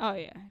 because he. Oh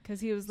yeah, because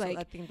he was So like,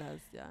 I think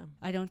that's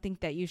I don't think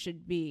that you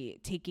should be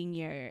taking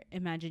your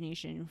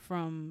imagination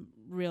from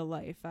real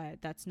life.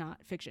 That's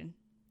not fiction.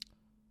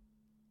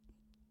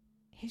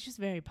 He's just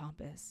very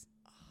pompous.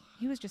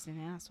 He was just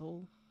an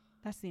asshole.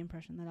 That's the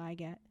impression that I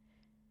get.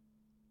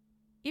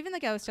 Even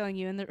like I was telling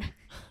you in the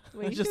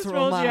way you just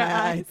rolled your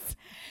eyes.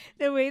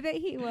 The way that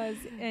he was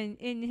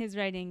in his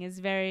writing is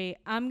very,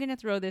 I'm going to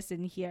throw this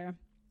in here.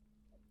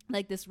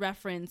 Like this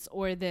reference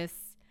or this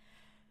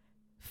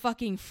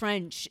fucking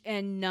French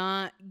and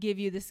not give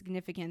you the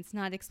significance,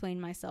 not explain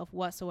myself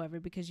whatsoever,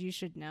 because you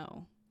should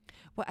know.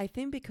 Well, I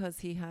think because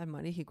he had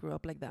money, he grew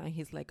up like that, and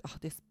he's like, oh,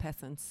 these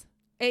peasants.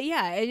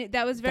 And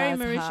that was very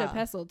That's Marisha how.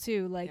 Pessel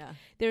too. Like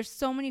there's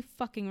so many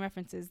fucking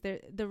references.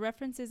 The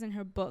references in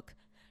her book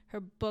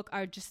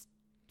are just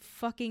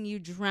fucking, you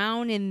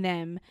drown in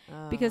them,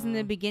 because in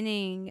the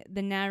beginning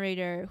the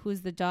narrator,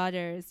 who's the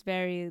daughter, is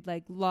very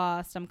like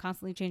lost. I'm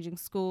constantly changing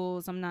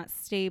schools, I'm not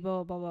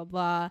stable, blah blah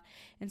blah,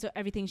 and so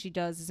everything she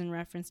does is in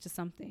reference to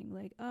something,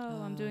 like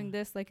I'm doing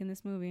this like in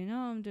this movie, and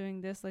I'm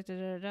doing this like da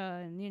da da,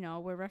 and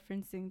we're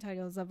referencing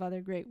titles of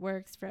other great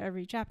works for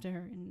every chapter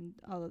and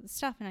all of this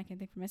stuff, and I can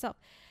think for myself.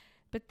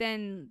 But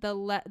then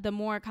the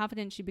more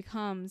confident she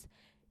becomes,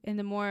 and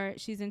the more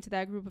she's into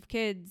that group of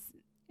kids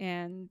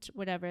and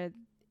whatever,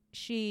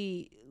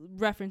 she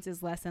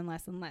references less and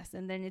less and less,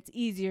 and then it's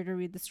easier to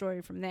read the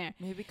story from there.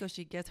 Maybe because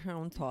she gets her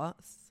own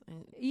thoughts.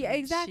 Yeah,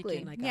 exactly.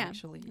 She can,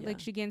 actually, like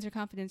she gains her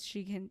confidence.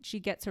 She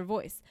gets her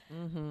voice.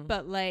 Mm-hmm.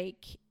 But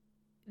like,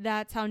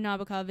 that's how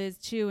Nabokov is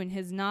too in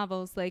his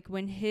novels. Like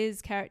when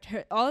his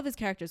character, all of his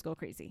characters go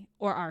crazy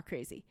or are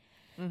crazy,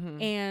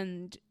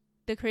 and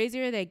the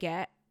crazier they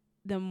get,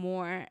 the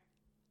more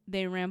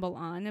they ramble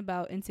on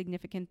about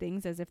insignificant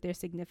things as if they're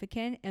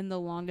significant, and the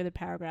longer the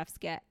paragraphs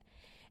get.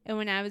 And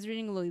when I was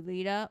reading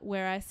Lolita,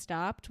 where I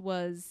stopped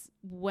was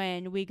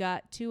when we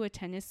got to a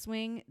tennis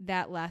swing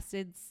that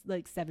lasted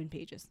like 7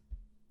 pages.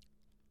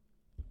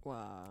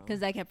 Wow.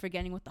 Because I kept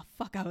forgetting what the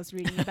fuck I was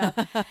reading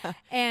about.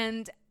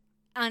 And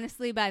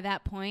honestly, by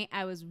that point,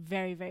 I was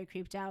very, very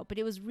creeped out. But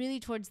it was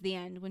really towards the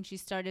end when she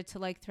started to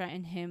like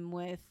threaten him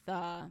with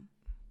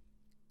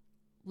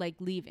like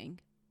leaving.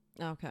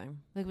 Okay.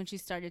 Like when she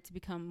started to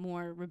become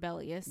more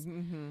rebellious.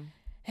 Mm-hmm.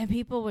 And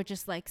people were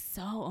just like,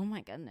 oh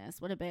my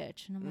goodness, what a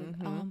bitch. And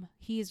I'm like,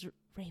 he's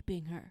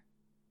raping her.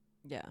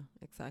 Yeah,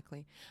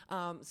 exactly.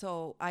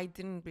 So I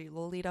didn't read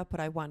Lolita, but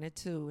I wanted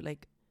to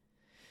like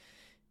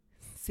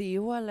see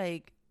what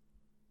like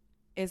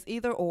it's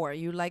either or,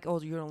 you like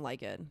or you don't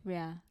like it.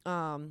 Yeah.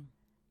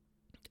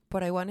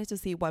 But I wanted to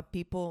see what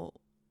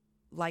people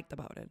liked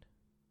about it.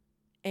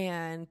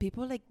 And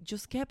people like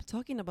just kept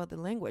talking about the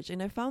language.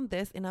 And I found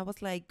this and I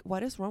was like,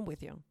 what is wrong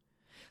with you?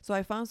 So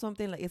I found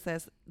something like, it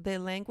says the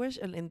language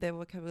and the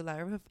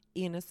vocabulary of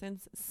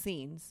innocent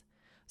scenes.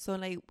 So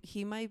like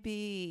he might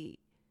be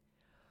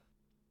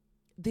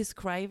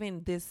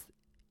describing this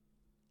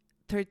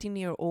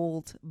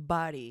 13-year-old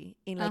body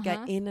in like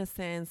an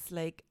innocence,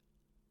 like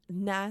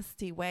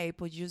nasty way,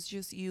 but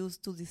just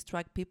used to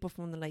distract people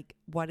from like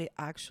what it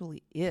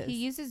actually is. He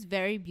uses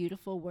very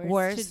beautiful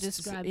words to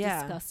describe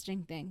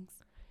disgusting things.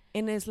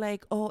 And it's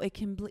like, oh, it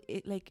can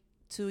like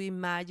to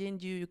imagine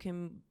you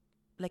can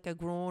like a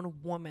grown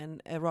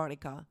woman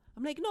erotica.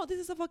 I'm like, no, this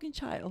is a fucking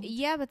child.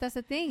 Yeah, but that's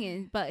the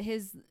thing. But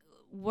his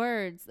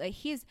words, like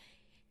he's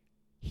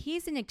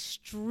an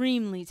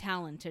extremely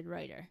talented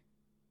writer.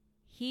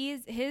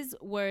 His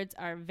words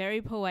are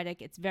very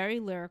poetic. It's very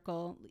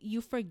lyrical. You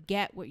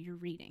forget what you're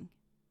reading.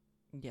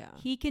 Yeah.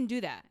 He can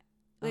do that.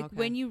 Like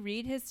when you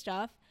read his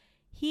stuff,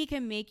 he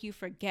can make you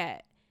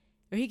forget,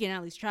 or he can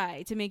at least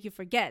try to make you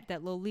forget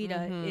that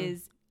Lolita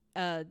is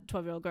a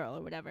 12-year-old girl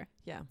or whatever.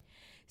 Yeah.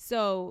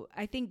 So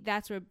I think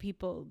that's where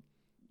people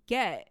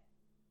get,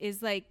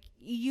 is like,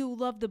 you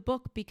love the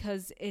book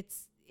because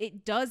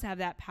it does have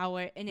that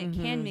power and it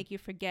can make you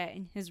forget,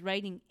 and his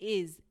writing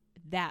is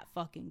that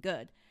fucking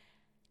good.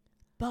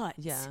 But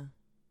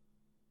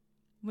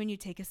when you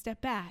take a step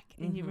back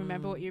and you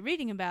remember what you're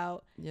reading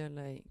about, you're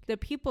like, the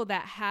people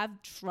that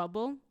have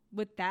trouble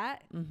with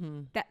that,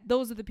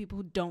 those are the people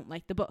who don't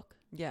like the book.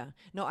 Yeah.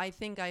 No, I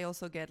think I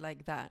also get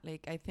like that.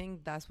 Like, I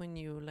think that's when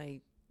you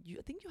like,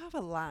 I think you have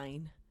a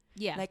line.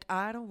 Yeah. Like,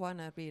 I don't want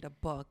to read a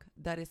book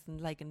that is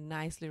like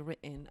nicely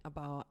written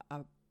about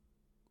a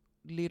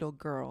little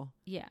girl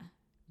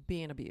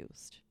being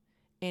abused.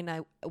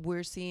 And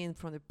we're seeing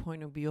from the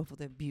point of view of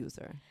the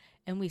abuser.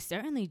 And we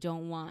certainly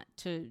don't want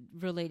to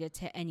relate it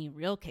to any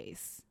real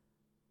case.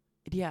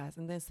 Yes.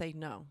 And then say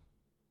no,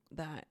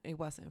 that it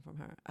wasn't from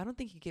her. I don't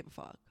think he gave a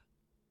fuck.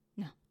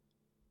 No.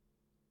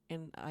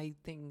 And I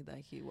think that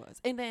he was.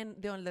 And then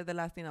the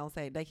last thing I'll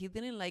say, that he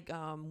didn't like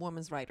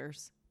women's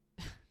writers.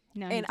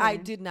 No, And I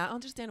did not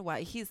understand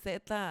why. He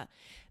said that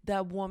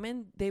the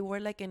woman, they were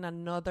like in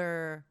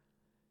another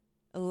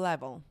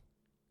level.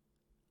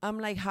 I'm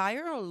like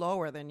higher or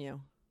lower than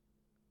you?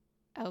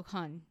 Oh,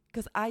 hun.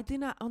 Because I did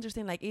not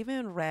understand. Like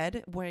even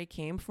read where it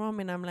came from,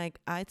 and I'm like,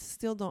 I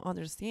still don't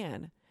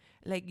understand.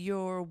 Like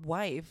your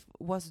wife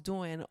was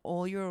doing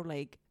all your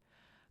like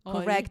All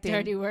your correcting,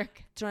 dirty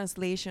work.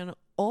 translation,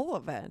 all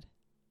of it,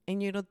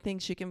 and you don't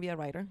think she can be a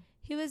writer?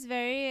 He was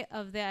very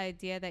of the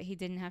idea that he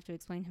didn't have to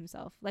explain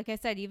himself. Like I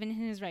said, even in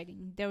his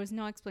writing, there was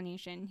no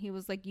explanation. He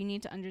was like, you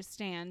need to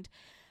understand.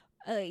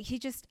 I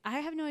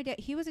have no idea.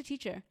 He was a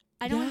teacher.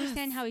 I don't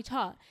understand how he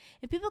taught.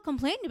 And people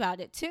complained about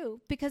it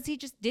too, because he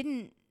just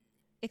didn't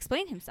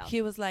explain himself.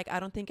 He was like, I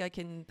don't think I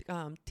can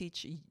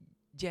teach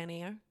Jane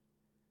Eyre.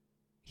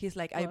 He's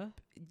like,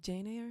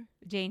 Jane Eyre?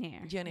 Jane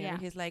Eyre. Jane Eyre. Yeah.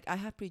 He's like, I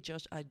have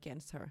prejudged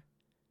against her.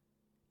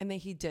 And then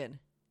he did.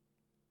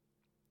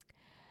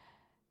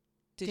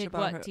 Did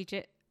what? Teach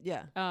it?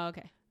 Yeah. Oh,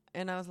 okay.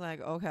 And I was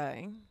like,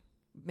 okay.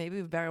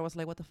 Maybe Vera was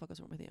like, what the fuck is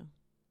wrong with you?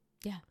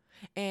 Yeah.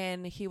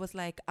 And he was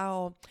like,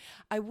 oh,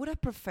 I would have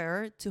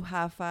preferred to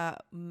have a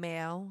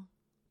male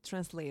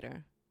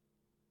translator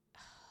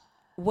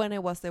when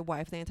it was the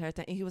wife the entire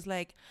time. And he was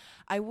like,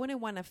 I wouldn't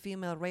want a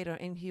female writer.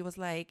 And he was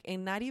like,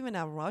 and not even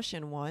a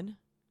Russian one.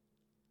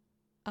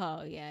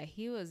 Oh, yeah.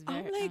 He was very...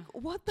 I'm like,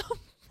 what the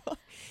fuck?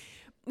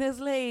 It's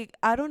like,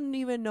 I don't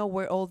even know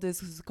where all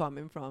this is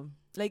coming from.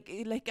 Like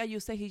you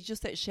said, he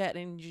just said shit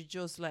and you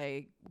just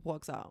like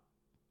walks out.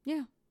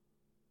 Yeah.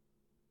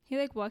 He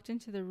like walked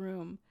into the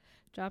room,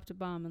 dropped a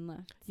bomb and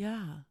left.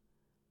 Yeah.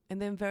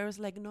 And then Vera's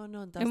like, no,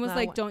 that's and was not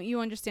like, don't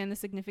you understand the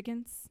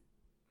significance?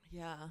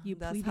 Yeah. You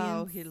that's plebeians.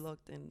 how he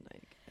looked. And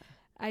like,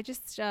 I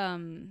just,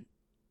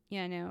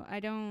 yeah, no, I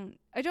don't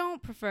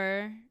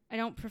prefer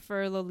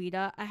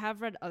Lolita. I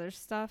have read other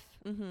stuff.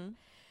 mm-hmm.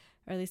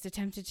 Or at least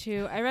attempted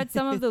to. I read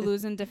some of the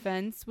Lose in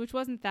Defense, which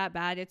wasn't that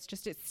bad. It's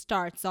just it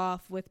starts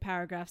off with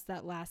paragraphs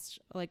that last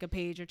like a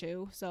page or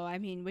two. So, I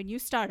mean, when you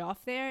start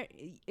off there,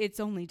 it's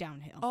only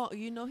downhill. Oh,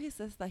 he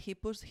says that he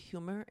puts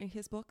humor in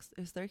his books.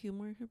 Is there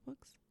humor in her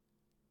books?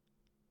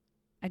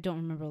 I don't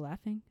remember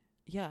laughing.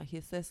 Yeah,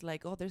 he says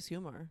like, oh, there's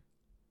humor.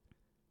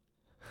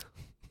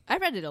 I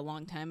read it a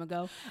long time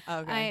ago.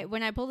 Okay.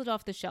 When I pulled it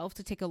off the shelf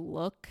to take a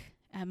look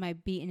at my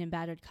beaten and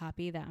battered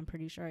copy that I'm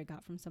pretty sure I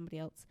got from somebody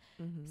else.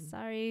 Mm-hmm.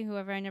 Sorry,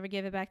 whoever I never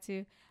gave it back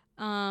to.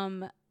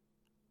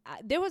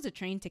 There was a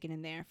train ticket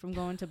in there from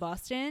going to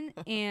Boston,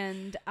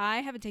 and I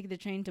haven't taken the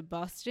train to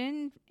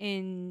Boston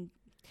in...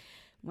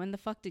 When the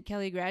fuck did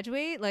Kelly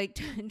graduate? Like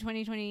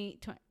 2010?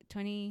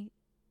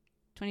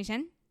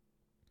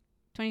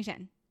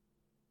 2010.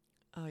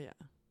 Oh yeah.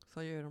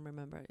 So you don't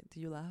remember it. Do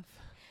you laugh?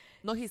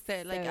 No, he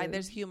said like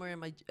there's humor in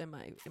my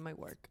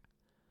work.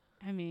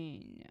 I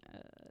mean,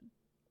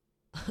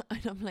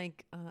 and I'm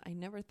like, I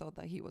never thought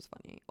that he was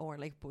funny or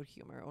like put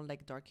humor or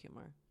like dark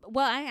humor.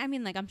 Well, I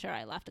mean, like I'm sure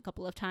I laughed a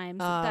couple of times.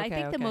 I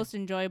think the most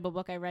enjoyable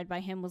book I read by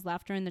him was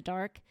Laughter in the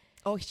Dark.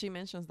 Oh, she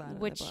mentions that,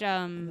 which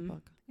in the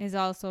book. Is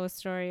also a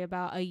story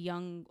about a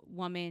young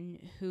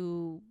woman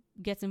who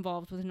gets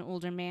involved with an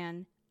older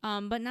man,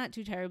 but not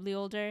too terribly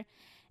older.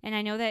 And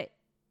I know that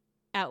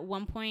at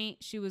one point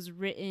she was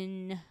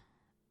written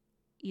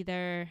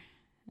either...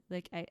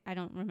 Like, I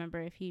don't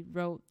remember if he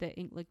wrote the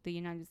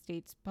United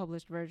States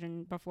published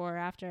version before or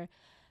after,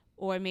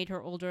 or made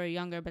her older or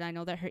younger, but I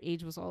know that her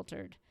age was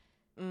altered.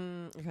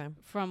 Okay.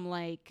 From,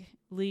 like,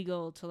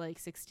 legal to, like,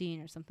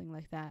 16 or something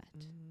like that.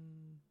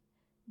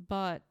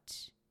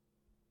 But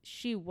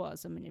she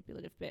was a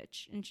manipulative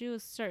bitch, and she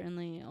was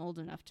certainly old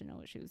enough to know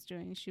what she was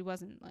doing. She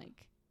wasn't,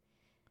 like...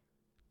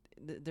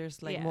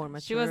 There's, like, more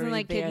maturity. She wasn't,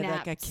 like, there,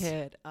 kidnapped. like a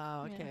kid.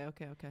 Oh, okay,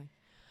 Yeah. okay.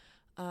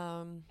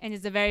 And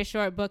it's a very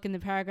short book, and the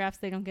paragraphs,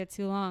 they don't get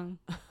too long.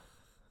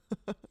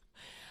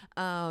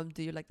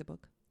 Do you like the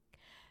book?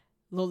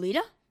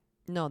 Lolita?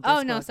 No.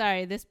 Oh, no,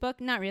 sorry. This book?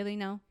 Not really,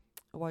 no.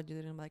 What you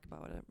didn't like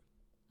about it?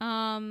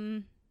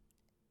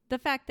 The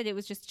fact that it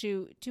was just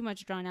too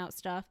much drawn out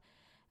stuff.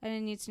 I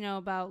didn't need to know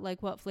about,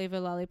 like, what flavor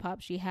lollipop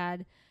she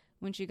had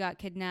when she got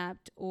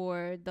kidnapped,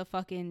 or the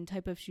fucking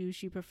type of shoes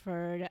she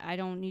preferred. I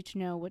don't need to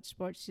know what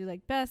sports she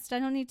liked best. I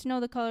don't need to know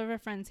the color of her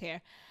friend's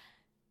hair.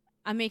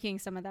 I'm making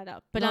some of that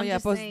up, but I'm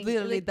just saying,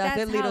 literally like, that's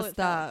the little how it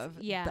stuff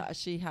felt. Yeah. that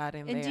she had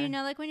in there. And do you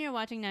know, like, when you're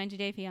watching 90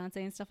 Day Fiancé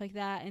and stuff like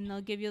that, and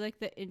they'll give you, like,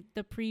 the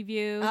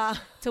preview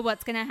to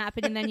what's going to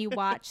happen, and then you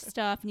watch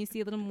stuff, and you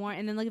see a little more,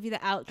 and then they'll give you the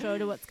outro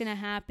to what's going to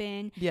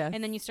happen. Yes.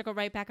 And then you circle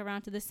right back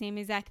around to the same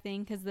exact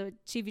thing, because the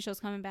TV show's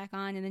coming back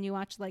on, and then you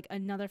watch, like,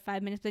 another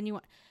 5 minutes, then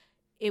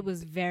it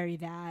was very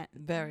that.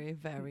 Very,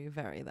 very,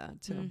 very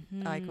that, too.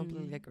 Mm-hmm. I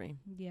completely agree.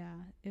 Yeah,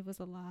 it was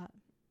a lot.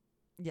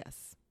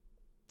 Yes.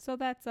 So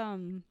that's,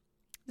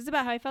 this is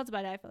about how I felt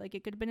about it. I felt like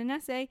it could have been an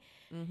essay.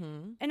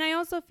 Mm-hmm. And I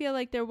also feel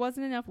like there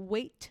wasn't enough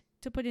weight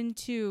to put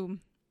into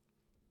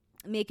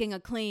making a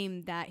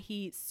claim that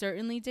he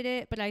certainly did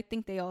it. But I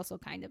think they also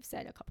kind of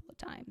said a couple of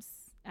times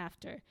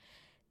after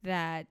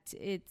that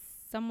it's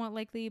somewhat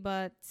likely,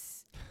 but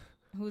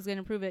who's going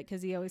to prove it?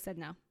 Because he always said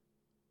no.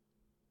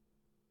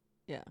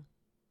 Yeah.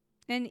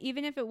 And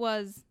even if it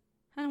was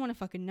I don't want to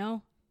fucking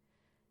know.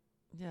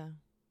 Yeah.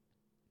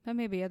 But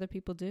maybe other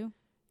people do.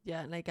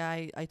 Yeah, like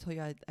I told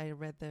you I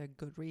read the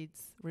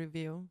Goodreads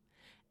review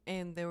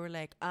and they were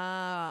like,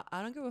 I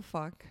don't give a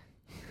fuck.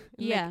 Like,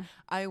 Yeah.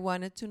 I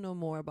wanted to know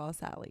more about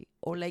Sally,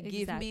 or like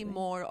give Exactly. me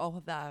more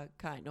of that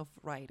kind of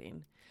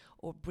writing,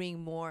 or bring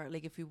more,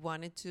 like if you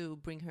wanted to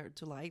bring her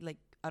to light, like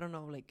I don't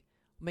know, like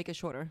make it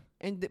shorter.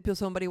 And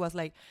somebody was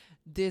like,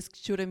 this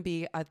shouldn't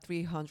be at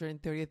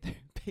 333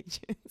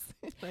 pages.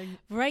 Like,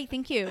 Right.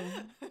 Thank you.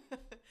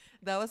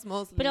 that was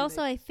mostly. But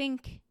also, I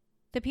think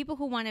the people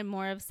who wanted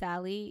more of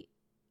Sally,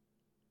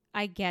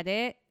 I get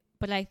it.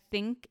 But I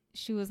think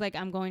she was like,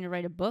 I'm going to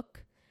write a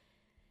book.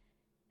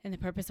 And the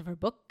purpose of her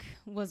book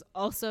was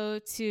also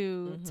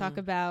to talk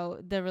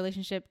about the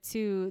relationship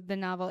to the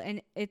novel.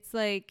 And it's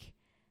like,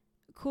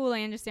 cool,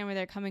 I understand where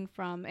they're coming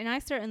from. And I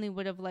certainly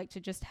would have liked to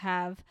just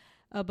have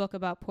a book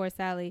about poor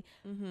Sally.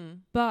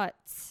 But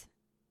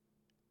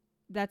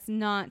that's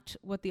not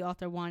what the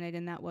author wanted,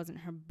 and that wasn't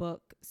her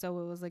book. So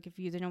it was like, if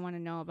you didn't want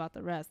to know about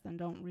the rest, then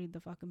don't read the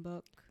fucking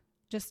book.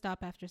 Just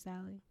stop after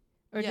Sally.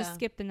 Or just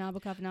skip the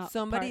Nabokov novel.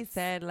 Somebody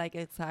said like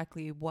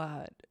exactly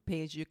what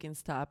page you can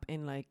stop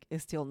and like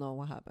still know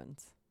what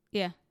happens.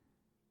 Yeah.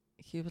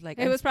 He was like,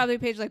 it was probably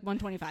page like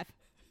 125.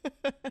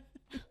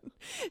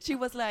 She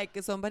was like,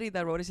 somebody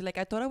that wrote it, she's like,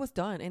 I thought I was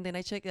done. And then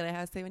I checked that I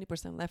had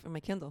 70% left in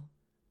my Kindle.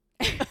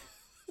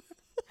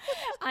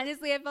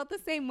 Honestly, I felt the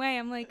same way.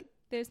 I'm like,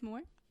 there's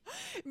more?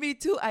 Me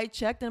too. I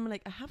checked and I'm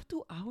like, I have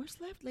 2 hours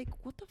left. Like,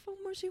 what the fuck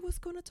more she was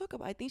going to talk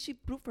about? I think she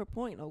proved her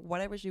point or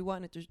whatever she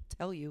wanted to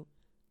tell you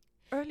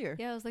earlier.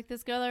 Yeah, I was like,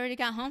 this girl already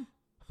got home.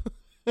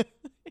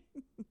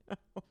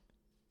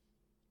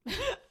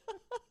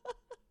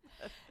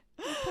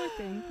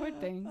 Poor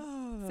thing.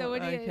 Oh, So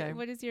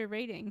what is your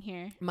rating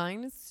here?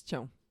 Mine is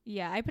show.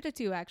 Yeah, I put a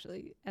 2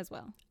 actually as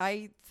well.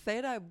 I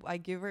said I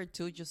give her a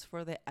 2 just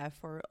for the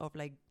effort of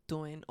like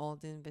doing all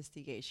the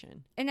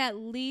investigation. And at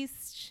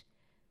least,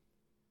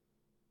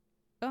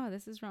 oh,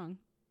 this is wrong.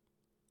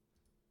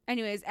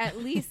 Anyways, at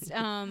least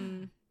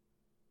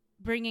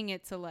bringing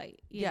it to light.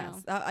 You know?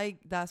 I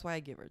that's why I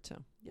give her 2.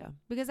 Yeah.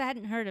 Because I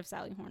hadn't heard of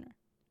Sally Horner.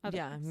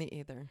 Otherwise. Me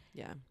either.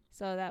 Yeah.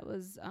 So that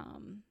was,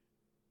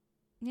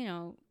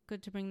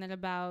 good to bring that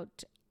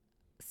about.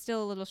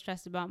 Still a little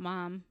stressed about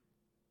mom.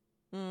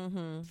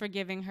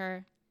 Forgiving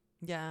her.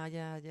 Yeah.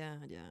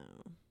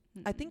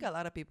 I think a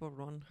lot of people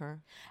run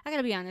her. I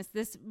gotta be honest,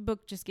 this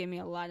book just gave me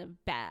a lot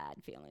of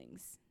bad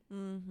feelings.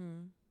 So,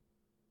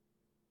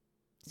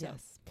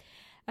 yes.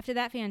 After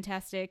that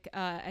fantastic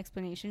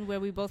explanation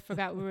where we both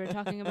forgot we were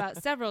talking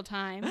about several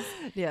times.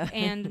 Yeah.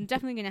 And I'm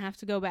definitely going to have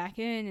to go back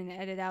in and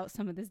edit out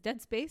some of this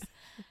dead space.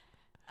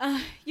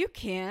 You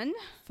can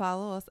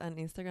follow us on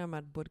Instagram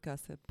at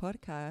Budgossip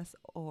Podcast,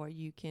 or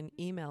you can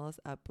email us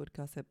at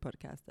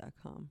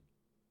budgossippodcast.com.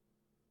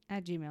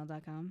 At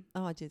gmail.com.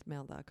 Oh, at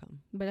gmail.com.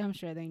 But I'm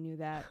sure they knew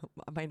that.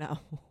 By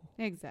now.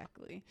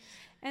 Exactly.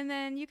 And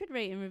then you could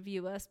rate and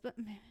review us, but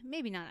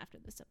maybe not after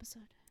this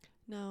episode.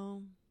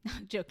 No.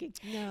 I'm joking.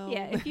 No.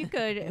 Yeah, if you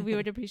could, we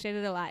would appreciate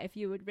it a lot. If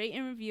you would rate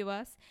and review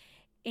us.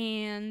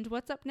 And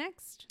what's up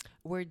next?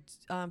 We're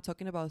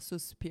talking about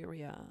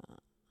Suspiria.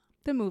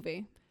 The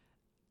movie.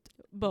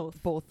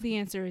 Both. Both. The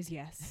answer is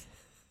yes.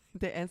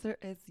 The answer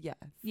is yes.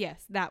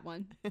 Yes, that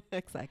one.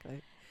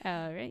 Exactly.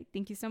 All right.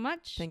 Thank you so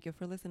much. Thank you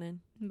for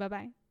listening.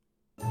 Bye-bye.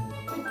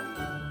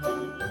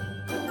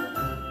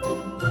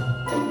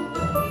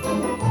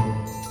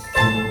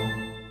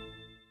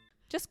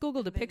 Just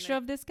Googled a picture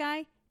of this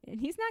guy,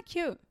 and he's not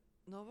cute.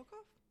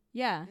 Novikov?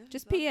 Yeah, Yeah,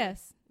 just he's ugly.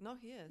 P.S. No,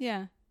 he is.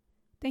 Yeah.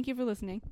 Thank you for listening.